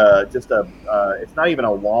like it's not even a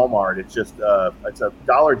Walmart. It's just it's a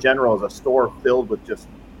Dollar General is a store filled with just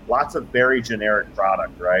lots of very generic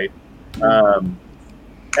product, right?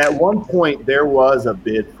 At one point, there was a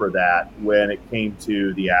bid for that when it came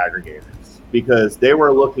to the aggregators because they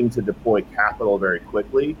were looking to deploy capital very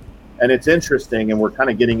quickly. And it's interesting, and we're kind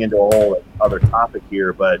of getting into a whole other topic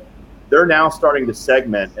here, but they're now starting to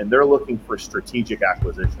segment and they're looking for strategic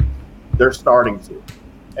acquisitions. They're starting to.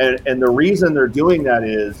 And the reason they're doing that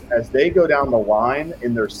is as they go down the line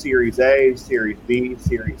in their Series A, Series B,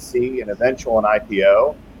 Series C, and eventual an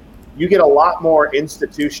IPO, you get a lot more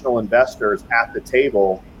institutional investors at the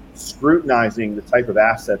table scrutinizing the type of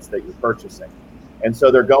assets that you're purchasing. And so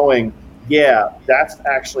they're going, yeah, that's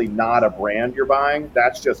actually not a brand you're buying.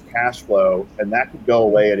 That's just cash flow. And that could go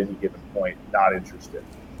away at any given point. Not interested.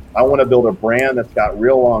 I want to build a brand that's got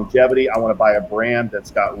real longevity. I want to buy a brand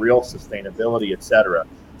that's got real sustainability, et cetera.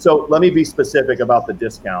 So let me be specific about the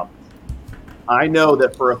discount. I know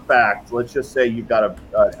that for a fact, let's just say you've got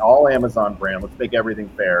an all Amazon brand. Let's make everything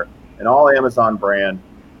fair. An all Amazon brand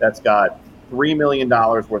that's got $3 million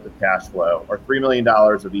worth of cash flow or $3 million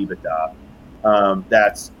of EBITDA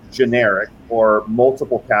that's generic or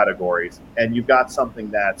multiple categories. And you've got something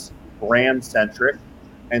that's brand centric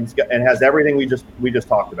and has everything we just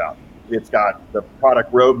talked about. It's got the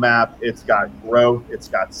product roadmap, it's got growth, it's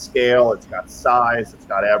got scale, it's got size, it's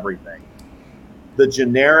got everything. The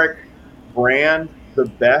generic brand, the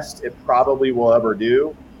best it probably will ever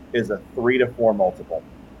do is a 3 to 4 multiple,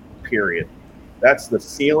 period. That's the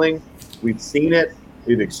ceiling. We've seen it,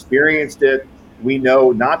 we've experienced it. We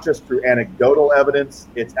know not just through anecdotal evidence,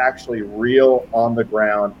 it's actually real on the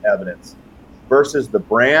ground evidence versus the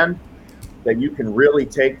brand that you can really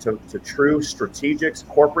take to true strategics,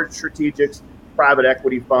 corporate strategics, private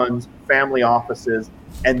equity funds, family offices,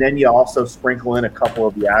 and then you also sprinkle in a couple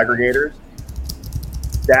of the aggregators.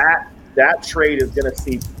 That trade is going to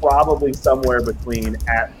see probably somewhere between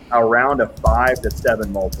at around a 5 to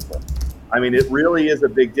 7 multiple. I mean, it really is a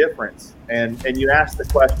big difference. And you ask the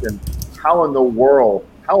question, how in the world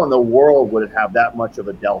would it have that much of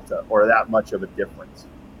a delta or that much of a difference?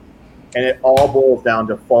 And it all boils down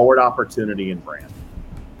to forward opportunity and brand.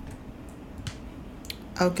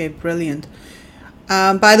 Okay, brilliant.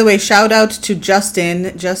 By the way, shout out to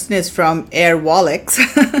Justin. Justin is from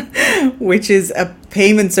Airwallex, which is a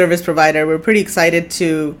payment service provider. We're pretty excited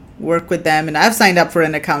to work with them, and I've signed up for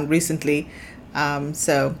an account recently.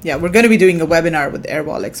 So yeah, we're going to be doing a webinar with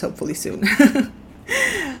Airwallex hopefully soon.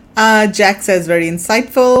 Jack says, very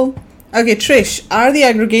insightful. Okay, Trish, are the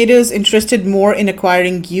aggregators interested more in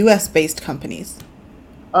acquiring US-based companies?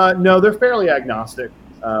 No, they're fairly agnostic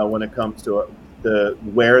when it comes to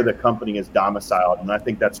where the company is domiciled. And I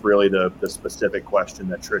think that's really the specific question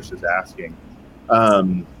that Trish is asking.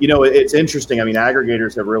 You know, it's interesting. I mean,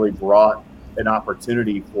 aggregators have really brought an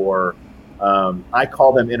opportunity for, I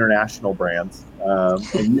call them international brands,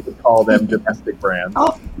 and you could call them domestic brands.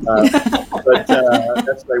 Oh. But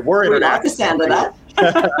that's like we're We like the sound of that.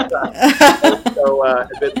 So,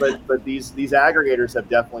 but these aggregators have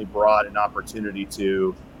definitely brought an opportunity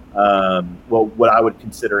to, what I would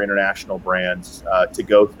consider international brands to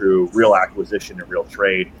go through real acquisition and real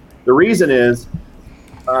trade. The reason is,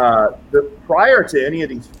 prior to any of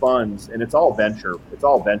these funds, and it's all venture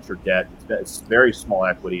debt. It's very small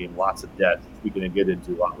equity and lots of debt, which we can get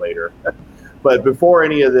into a lot later. But before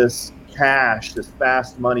any of this cash, this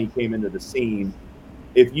fast money came into the scene,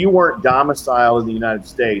 if you weren't domiciled in the United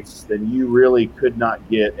States, then you really could not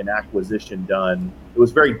get an acquisition done. It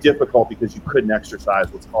was very difficult because you couldn't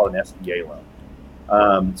exercise what's called an SBA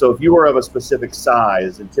loan. So if you were of a specific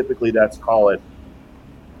size, and typically that's, call it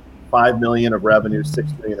 5 million of revenue,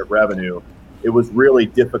 6 million of revenue, it was really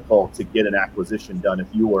difficult to get an acquisition done if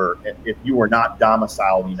you were not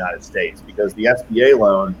domiciled in the United States, because the SBA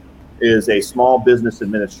loan is a small business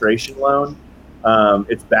administration loan.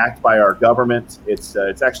 It's backed by our government. It's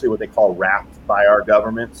actually what they call wrapped by our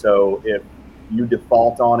government. So if you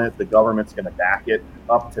default on it, the government's going to back it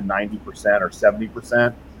up to 90% or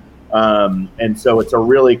 70%. And so it's a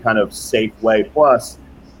really kind of safe way. Plus,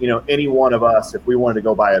 any one of us, if we wanted to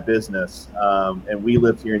go buy a business and we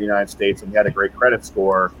lived here in the United States and we had a great credit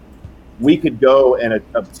score, we could go and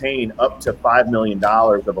obtain up to $5 million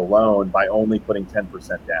of a loan by only putting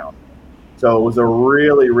 10% down. So it was a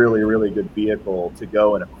really, really, really good vehicle to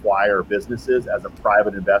go and acquire businesses as a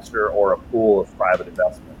private investor or a pool of private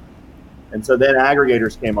investment. And so then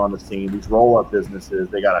aggregators came on the scene, these roll-up businesses,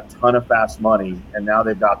 they got a ton of fast money, and now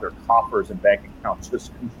they've got their coffers and bank accounts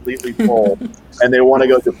just completely full, and they want to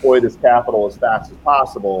go deploy this capital as fast as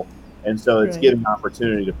possible. And so it's giving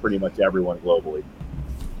opportunity to pretty much everyone globally.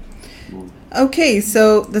 Okay,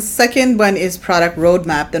 so the second one is product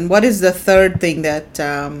roadmap. Then what is the third thing that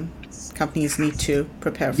companies need to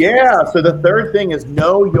prepare for? Yeah, so the third thing is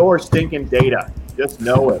know your stinking data. Just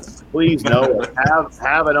know it. Please know it.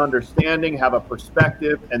 Have an understanding, have a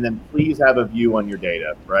perspective, and then please have a view on your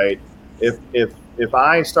data, right? If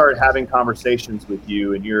I start having conversations with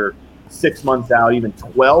you and you're 6 months out, even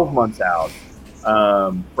 12 months out,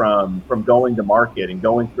 from going to market and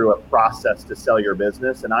going through a process to sell your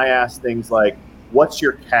business, and I ask things like, what's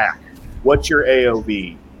your CAC? What's your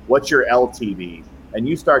AOV? What's your LTV? And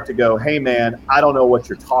you start to go, hey man, I don't know what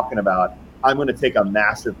you're talking about. I'm going to take a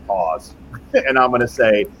massive pause and I'm going to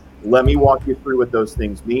say, let me walk you through what those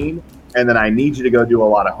things mean. And then I need you to go do a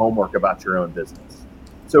lot of homework about your own business.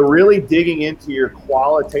 So really digging into your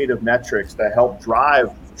qualitative metrics that help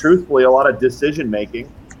drive, truthfully, a lot of decision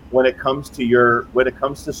making when it comes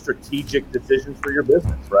to strategic decisions for your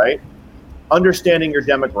business, right? Understanding your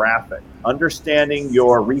demographic, understanding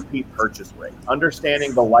your repeat purchase rate,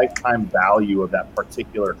 understanding the lifetime value of that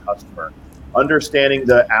particular customer, understanding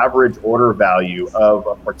the average order value of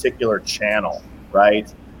a particular channel,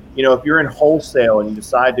 right? If you're in wholesale and you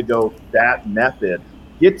decide to go that method,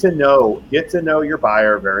 get to know your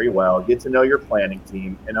buyer very well, get to know your planning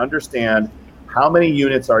team, and understand how many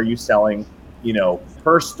units are you selling,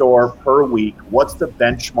 per store, per week. What's the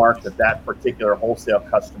benchmark that particular wholesale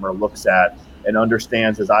customer looks at and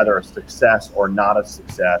understands as either a success or not a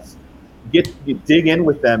success? Dig in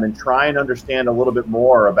with them and try and understand a little bit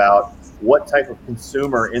more about what type of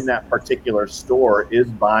consumer in that particular store is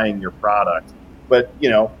buying your product. But,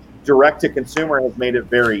 direct to consumer has made it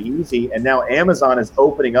very easy. And now Amazon is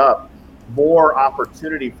opening up more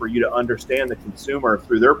opportunity for you to understand the consumer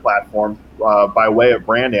through their platform by way of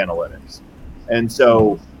brand analytics. And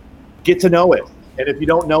so get to know it. And if you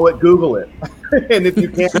don't know it, Google it. And if you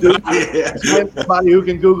can't Google it, find somebody who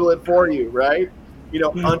can Google it for you, right?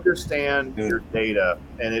 Understand your data.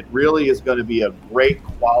 And it really is going to be a great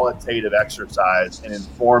qualitative exercise and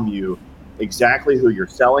inform you exactly who you're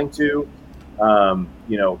selling to.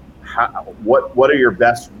 What are your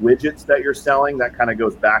best widgets that you're selling? That kind of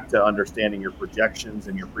goes back to understanding your projections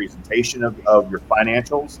and your presentation of your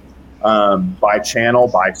financials by channel,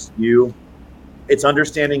 by SKU. It's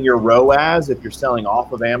understanding your ROAS if you're selling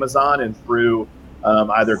off of Amazon and through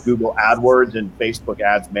either Google AdWords and Facebook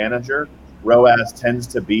Ads Manager. ROAS tends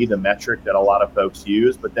to be the metric that a lot of folks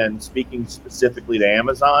use. But then speaking specifically to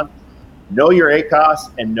Amazon, know your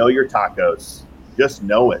ACOS and know your tacos. Just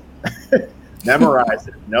know it. Memorize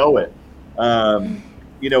it. Know it.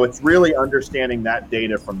 It's really understanding that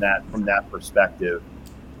data from that perspective.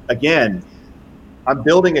 Again, I'm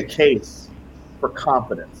building a case for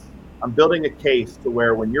confidence. I'm building a case to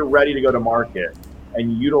where when you're ready to go to market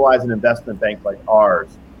and you utilize an investment bank like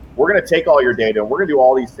ours, we're going to take all your data and we're going to do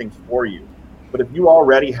all these things for you. But if you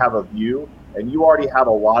already have a view and you already have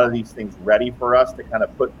a lot of these things ready for us to kind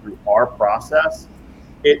of put through our process,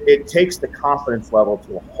 it takes the confidence level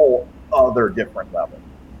to a whole other different level.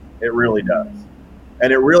 It really does.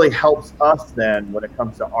 And it really helps us then when it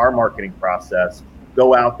comes to our marketing process,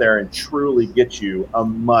 go out there and truly get you a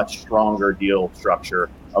much stronger deal structure,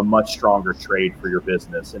 a much stronger trade for your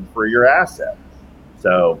business and for your asset.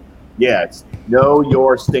 So yeah, it's know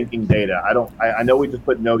your stinking data. I know we just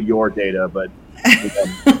put know your data, but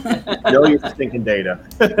know your stinking data.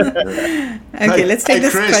 Okay, let's take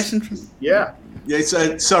this Chris. question from. Yeah,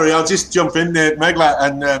 sorry, I'll just jump in there. Megla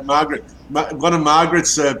and Margaret. One of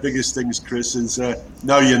Margaret's biggest things, Chris, is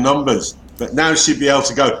know your numbers. But now she'd be able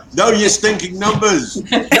to go, know your stinking numbers.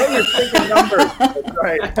 Know your stinking numbers. That's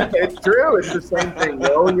right. It's true. It's the same thing.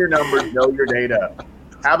 Know your numbers. Know your data.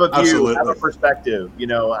 Have a view. Absolutely. Have a perspective.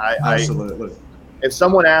 Absolutely. If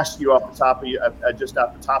someone asks you off the top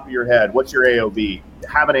of your head, what's your AOV?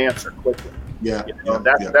 Have an answer quickly. Yeah.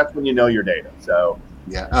 That's when you know your data. So.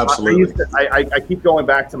 Yeah, absolutely. I keep going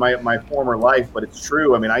back to my former life, but it's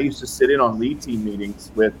true. I mean, I used to sit in on lead team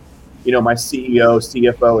meetings with, my CEO,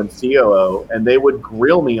 CFO, and COO, and they would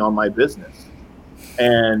grill me on my business.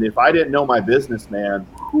 And if I didn't know my business, man,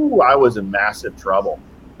 I was in massive trouble.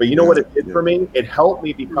 But you know what it did for me? It helped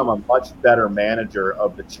me become a much better manager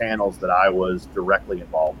of the channels that I was directly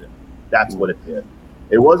involved in. That's what it did.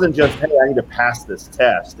 It wasn't just, hey, I need to pass this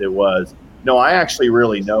test. It was, no, I actually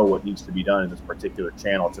really know what needs to be done in this particular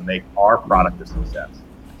channel to make our product a success.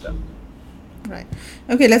 So. Right.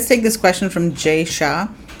 Okay, let's take this question from Jay Shah.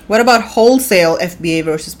 What about wholesale FBA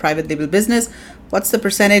versus private label business? What's the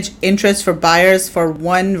percentage interest for buyers for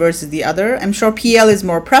one versus the other? I'm sure PL is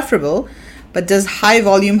more preferable, but does high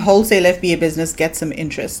volume wholesale FBA business get some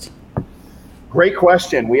interest? Great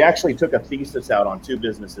question. We actually took a thesis out on 2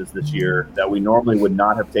 businesses this year that we normally would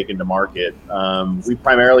not have taken to market. We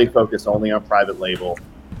primarily focus only on private label.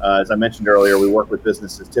 As I mentioned earlier, we work with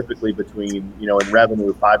businesses typically between, in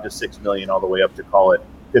revenue, 5 to 6 million, all the way up to, call it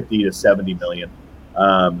 50 to 70 million.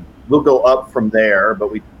 We'll go up from there,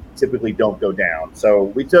 but we typically don't go down. So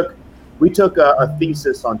we took a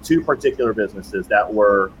thesis on 2 particular businesses that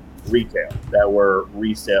were retail, that were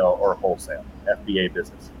resale or wholesale FBA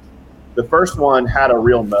businesses. The first one had a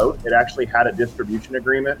real moat. It actually had a distribution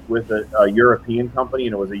agreement with a European company,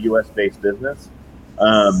 and it was a US-based business.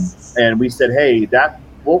 And we said, hey,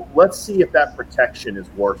 let's see if that protection is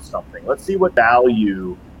worth something. Let's see what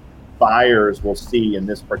value buyers will see in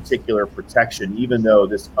this particular protection, even though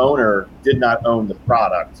this owner did not own the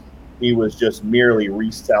product. He was just merely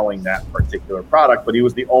reselling that particular product, but he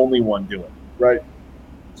was the only one doing it, right?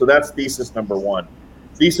 So that's thesis number 1.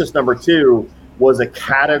 Thesis number 2 was a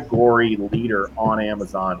category leader on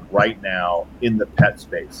Amazon right now in the pet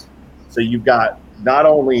space. So you've got, not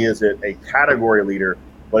only is it a category leader,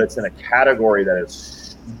 but it's in a category that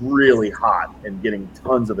is really hot and getting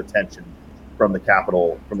tons of attention from the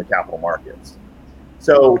capital markets.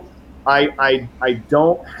 So I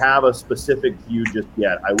don't have a specific view just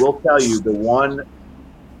yet. I will tell you the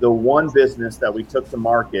one business that we took to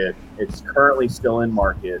market, it's currently still in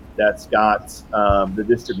market, that's got the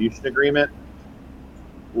distribution agreement.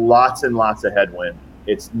 Lots and lots of headwind.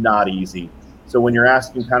 It's not easy. So when you're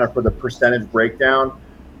asking kind of for the percentage breakdown,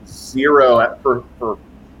 0 for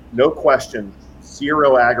no question,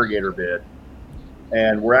 0 aggregator bid.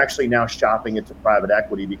 And we're actually now shopping it to private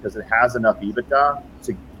equity because it has enough EBITDA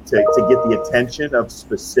to get the attention of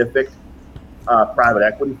specific private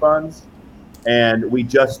equity funds. And we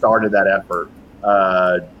just started that effort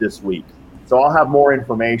this week. So I'll have more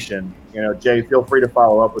information. Jay, feel free to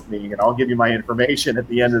follow up with me, and I'll give you my information at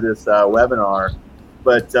the end of this webinar.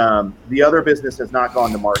 But the other business has not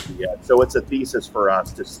gone to market yet, so it's a thesis for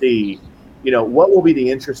us to see, what will be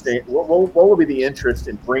the interest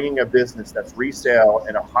in bringing a business that's resale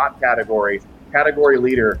in a hot category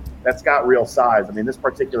leader that's got real size. I mean, this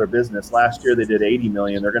particular business last year they did 80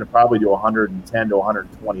 million. They're going to probably do 110 to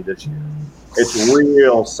 120 this year. It's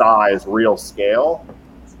real size, real scale,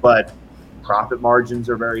 but profit margins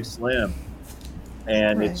are very slim,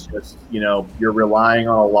 and right. It's just you're relying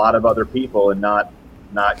on a lot of other people and not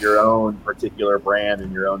your own particular brand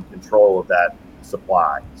and your own control of that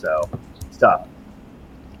supply. So it's tough.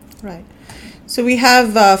 Right. So we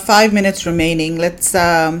have 5 minutes remaining. Let's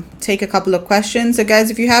take a couple of questions. So guys,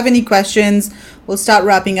 if you have any questions, we'll start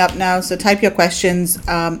wrapping up now. So type your questions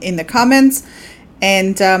in the comments.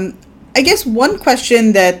 And I guess one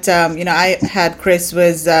question that I had, Chris,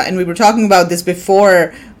 was, and we were talking about this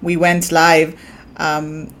before we went live,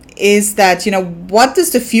 is that what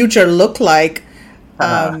does the future look like?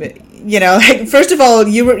 First of all,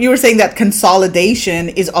 you were saying that consolidation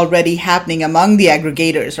is already happening among the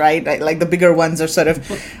aggregators, right? Like the bigger ones are sort of,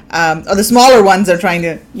 or the smaller ones are trying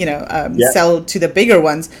to sell to the bigger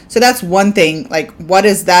ones. So that's one thing. Like, what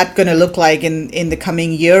is that going to look like in the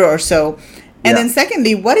coming year or so? And then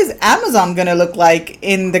secondly, what is Amazon going to look like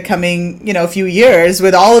in the coming, few years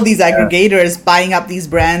with all of these aggregators buying up these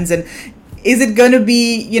brands? And is it going to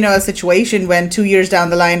be, a situation when 2 years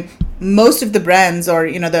down the line, most of the brands or,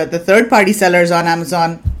 the third-party sellers on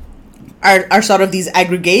Amazon are sort of these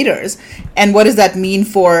aggregators? And what does that mean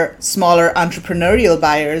for smaller entrepreneurial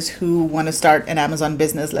buyers who want to start an Amazon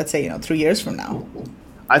business, let's say, 3 years from now?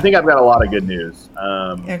 I think I've got a lot of good news.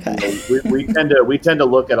 Okay. We tend to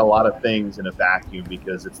look at a lot of things in a vacuum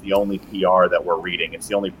because it's the only PR that we're reading. It's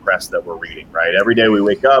the only press that we're reading, right? Every day we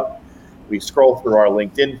wake up, we scroll through our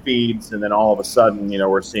LinkedIn feeds, and then all of a sudden,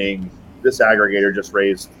 we're seeing this aggregator just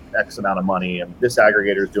raised X amount of money, and this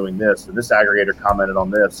aggregator is doing this, and this aggregator commented on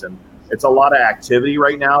this, and it's a lot of activity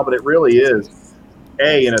right now. But it really is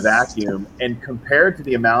in a vacuum, and compared to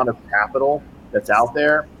the amount of capital that's out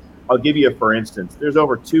there. I'll give you for instance, there's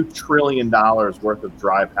over $2 trillion worth of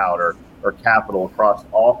dry powder or capital across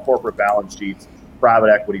all corporate balance sheets, private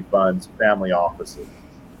equity funds, family offices.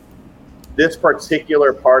 This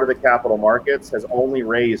particular part of the capital markets has only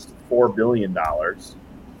raised $4 billion,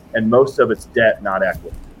 and most of it's debt, not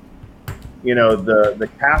equity. You know, the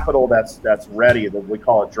capital that's ready, that we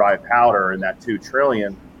call it dry powder, and that $2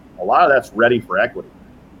 trillion, a lot of that's ready for equity,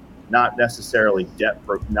 not necessarily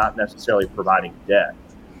not necessarily providing debt.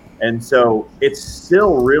 And so it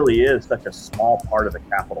still really is such a small part of the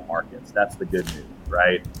capital markets. That's the good news,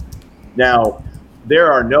 right? Now,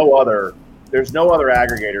 there's no other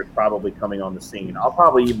aggregators probably coming on the scene. I'll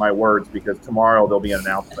probably eat my words because tomorrow there'll be an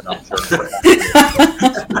announcement, I'm sure.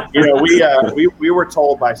 You know, we were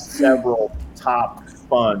told by several top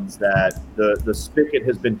funds that the spigot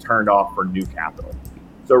has been turned off for new capital.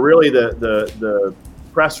 So really the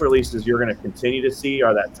press releases you're going to continue to see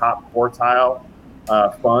are that top quartile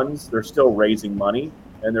funds. They're still raising money,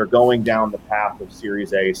 and they're going down the path of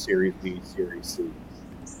Series A, Series B, Series C.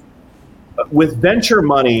 With venture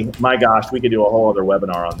money, my gosh, we could do a whole other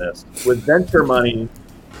webinar on this. With venture money,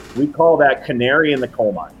 we call that canary in the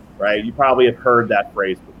coal mine, right? You probably have heard that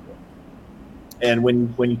phrase before. And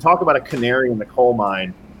when you talk about a canary in the coal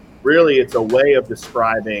mine, really it's a way of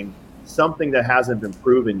describing something that hasn't been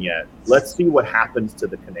proven yet. Let's see what happens to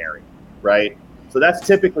the canary, right? So that's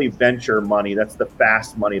typically venture money. That's the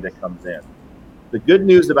fast money that comes in. The good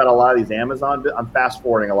news about a lot of these Amazon, I'm fast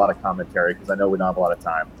forwarding a lot of commentary because I know we don't have a lot of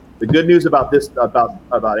time. The good news about this,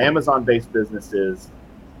 about Amazon-based businesses,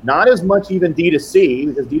 not as much even D2C,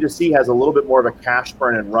 because D2C has a little bit more of a cash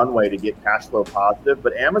burn and runway to get cash flow positive,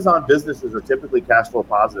 but Amazon businesses are typically cash flow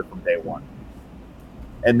positive from day one.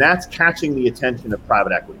 And that's catching the attention of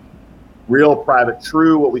private equity, real private,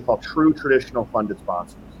 true, what we call true traditional funded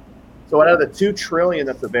sponsors. So out of the $2 trillion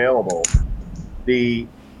that's available, the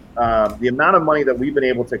amount of money that we've been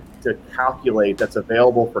able to calculate that's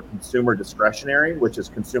available for consumer discretionary, which is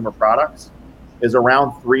consumer products, is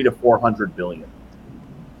around 300 to 400 billion.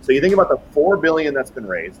 So you think about the 4 billion that's been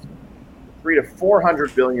raised, 300 to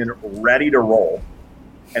 400 billion ready to roll,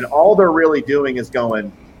 and all they're really doing is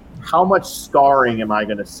going, how much scarring am I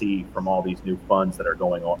going to see from all these new funds that are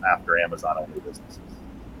going on after Amazon-only businesses?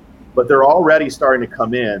 But they're already starting to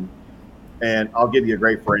come in. And I'll give you a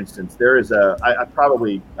great, for instance, there is I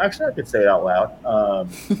could say it out loud.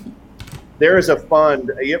 There is a fund.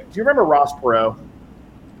 Do you remember Ross Perot?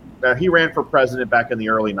 He ran for president back in the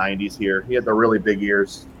early 90s here. He had the really big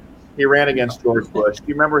ears. He ran against George Bush. Do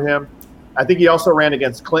you remember him? I think he also ran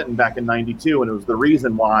against Clinton back in 92. And it was the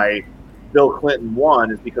reason why Bill Clinton won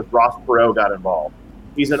is because Ross Perot got involved.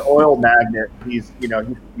 He's an oil magnate. He's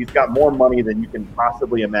got more money than you can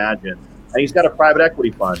possibly imagine. And he's got a private equity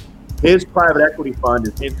fund. His private equity fund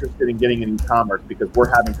is interested in getting in e-commerce because we're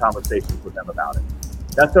having conversations with them about it.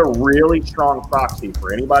 That's a really strong proxy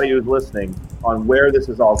for anybody who's listening on where this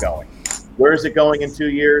is all going. Where is it going in 2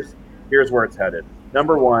 years? Here's where it's headed.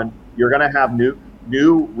 Number one, you're going to have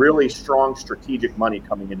new, really strong strategic money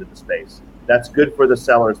coming into the space. That's good for the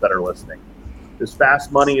sellers that are listening. This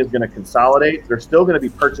fast money is going to consolidate. They're still going to be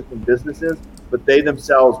purchasing businesses, but they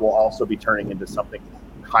themselves will also be turning into something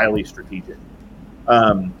highly strategic.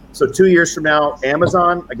 So 2 years from now,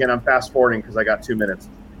 Amazon, again, I'm fast forwarding because I got 2 minutes.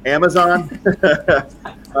 Amazon,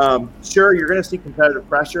 sure, you're going to see competitive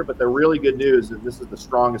pressure, but the really good news, and this is the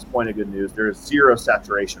strongest point of good news, there is zero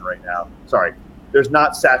saturation right now. Sorry, there's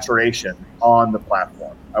not saturation on the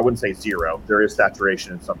platform. I wouldn't say zero. There is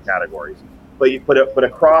saturation in some categories. But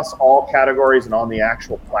across all categories and on the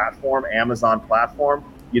actual platform, Amazon platform,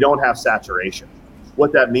 you don't have saturation.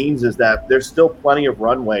 What that means is that there's still plenty of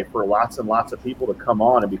runway for lots and lots of people to come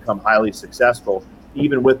on and become highly successful,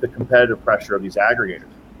 even with the competitive pressure of these aggregators.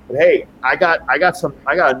 But hey, I got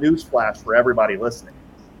a news flash for everybody listening.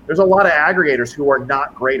 There's a lot of aggregators who are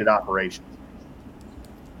not great at operations.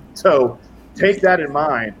 So take that in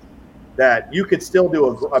mind, that you could still do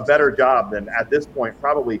a better job than, at this point,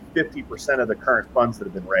 probably 50% of the current funds that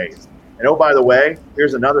have been raised. And oh, by the way,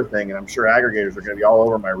 here's another thing, and I'm sure aggregators are going to be all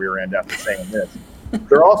over my rear end after saying this.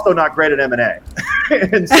 They're also not great at M&A.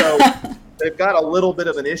 And so they've got a little bit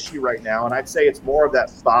of an issue right now, and I'd say it's more of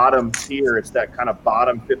that bottom tier. It's that kind of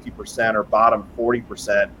bottom 50% or bottom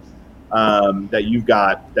 40% that you've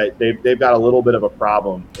got, that they've got a little bit of a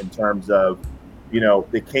problem in terms of,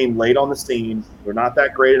 they came late on the scene. They're not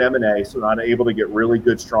that great at M&A, so they're not able to get really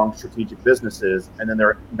good, strong strategic businesses, and then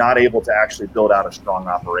they're not able to actually build out a strong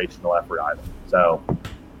operational effort either. So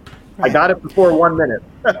right. I got it before 1 minute.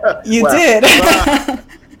 You did.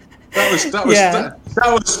 That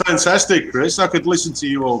was fantastic, Chris. I could listen to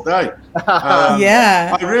you all day.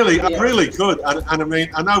 Yeah. I really could. And I mean,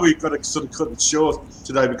 I know we've got to sort of cut it short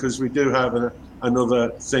today because we do have another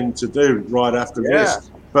thing to do right after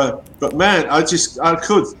this. But man, I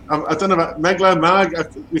don't know about Megla, Mag,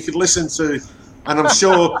 we could listen to, and I'm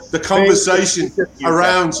sure the conversation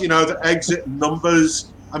around, the exit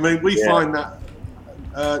numbers. I mean, we find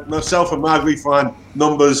that, myself and Mag, we find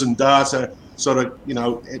numbers and data sort of,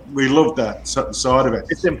 we love that side of it.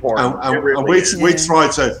 It's important. And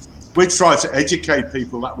we try to educate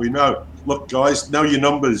people that we know. Look, guys, know your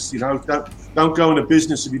numbers. Don't go into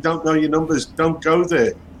business if you don't know your numbers. Don't go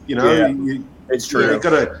there. It's true.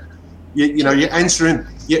 You're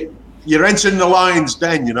entering the lines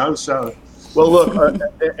then. So. Well, look,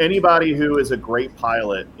 anybody who is a great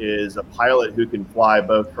pilot is a pilot who can fly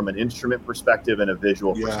both from an instrument perspective and a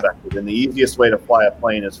visual perspective. And the easiest way to fly a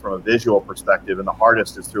plane is from a visual perspective, and the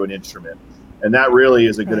hardest is through an instrument. And that really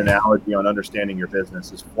is a good analogy on understanding your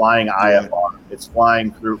business, is flying IFR. It's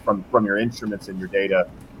flying through from your instruments and your data.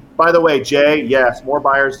 By the way, Jay, yes, more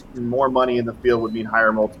buyers and more money in the field would mean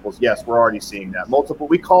higher multiples. Yes, we're already seeing that.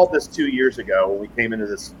 We called this 2 years ago when we came into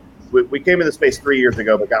this. We came into the space 3 years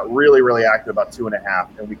ago, but got really, really active about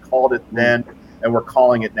 2.5. And we called it then, and we're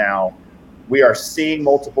calling it now. We are seeing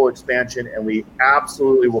multiple expansion, and we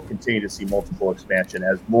absolutely will continue to see multiple expansion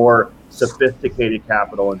as more sophisticated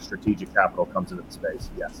capital and strategic capital comes into the space.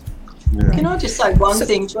 Yes. Yeah. Can I just say one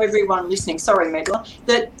thing to everyone listening? Sorry, Megla,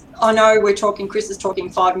 that I know Chris is talking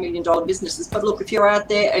 $5 million businesses, but look, if you're out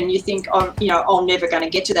there and you think, I'm never going to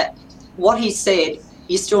get to that, what he said,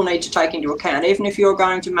 you still need to take into account, even if you're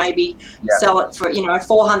going to maybe sell it for,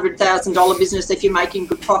 $400,000 business, if you're making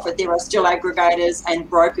good profit, there are still aggregators and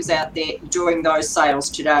brokers out there doing those sales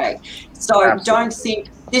today. So don't think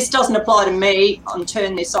this doesn't apply to me, and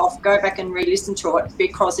turn this off, go back and re-listen to it,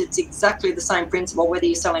 because it's exactly the same principle, whether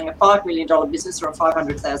you're selling a $5 million business or a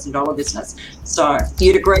 $500,000 business. So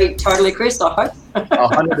you'd agree totally, Chris, I hope.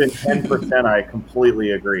 110%, I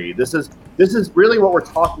completely agree. This is really what we're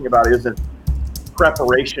talking about, isn't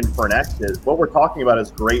preparation for an exit. What we're talking about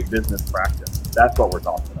is great business practice. That's what we're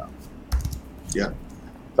talking about. Yeah.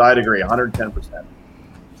 So I'd agree, 110%.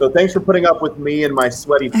 So thanks for putting up with me and my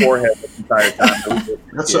sweaty forehead this entire time.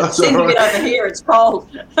 That's Seems a bit over here. It's cold.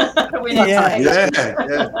 We're not tired.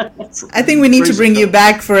 I think we need to bring you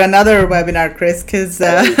back for another webinar, Chris, because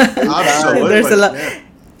there's a lot. Yeah.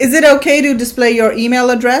 Is it okay to display your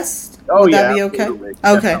email address? Would that be okay?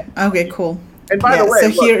 Okay. Okay, cool. And by the way, so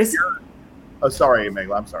here's... Oh, sorry,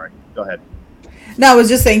 Megla. I'm sorry. Go ahead. No, I was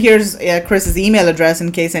just saying, here's Chris's email address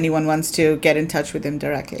in case anyone wants to get in touch with him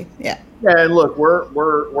directly. Yeah. Yeah, and look,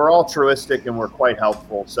 we're altruistic and we're quite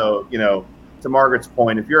helpful. So, to Margaret's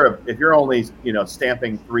point, if you're only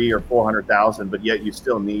stamping 300,000 or 400,000, but yet you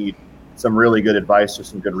still need some really good advice or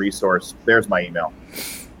some good resource, there's my email.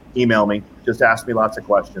 Email me. Just ask me lots of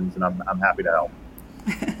questions, and I'm happy to help.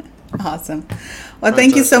 Awesome. Well,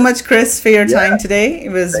 thank you so much, Chris, for your time today. It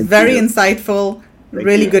was very insightful,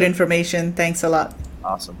 really good information. Thanks a lot.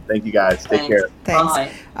 Awesome. Thank you, guys. Take care. Thanks. Bye.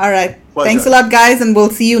 All right. Pleasure. Thanks a lot, guys, and we'll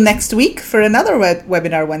see you next week for another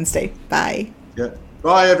Webinar Wednesday. Bye. Yeah.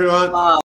 Bye, everyone. Bye.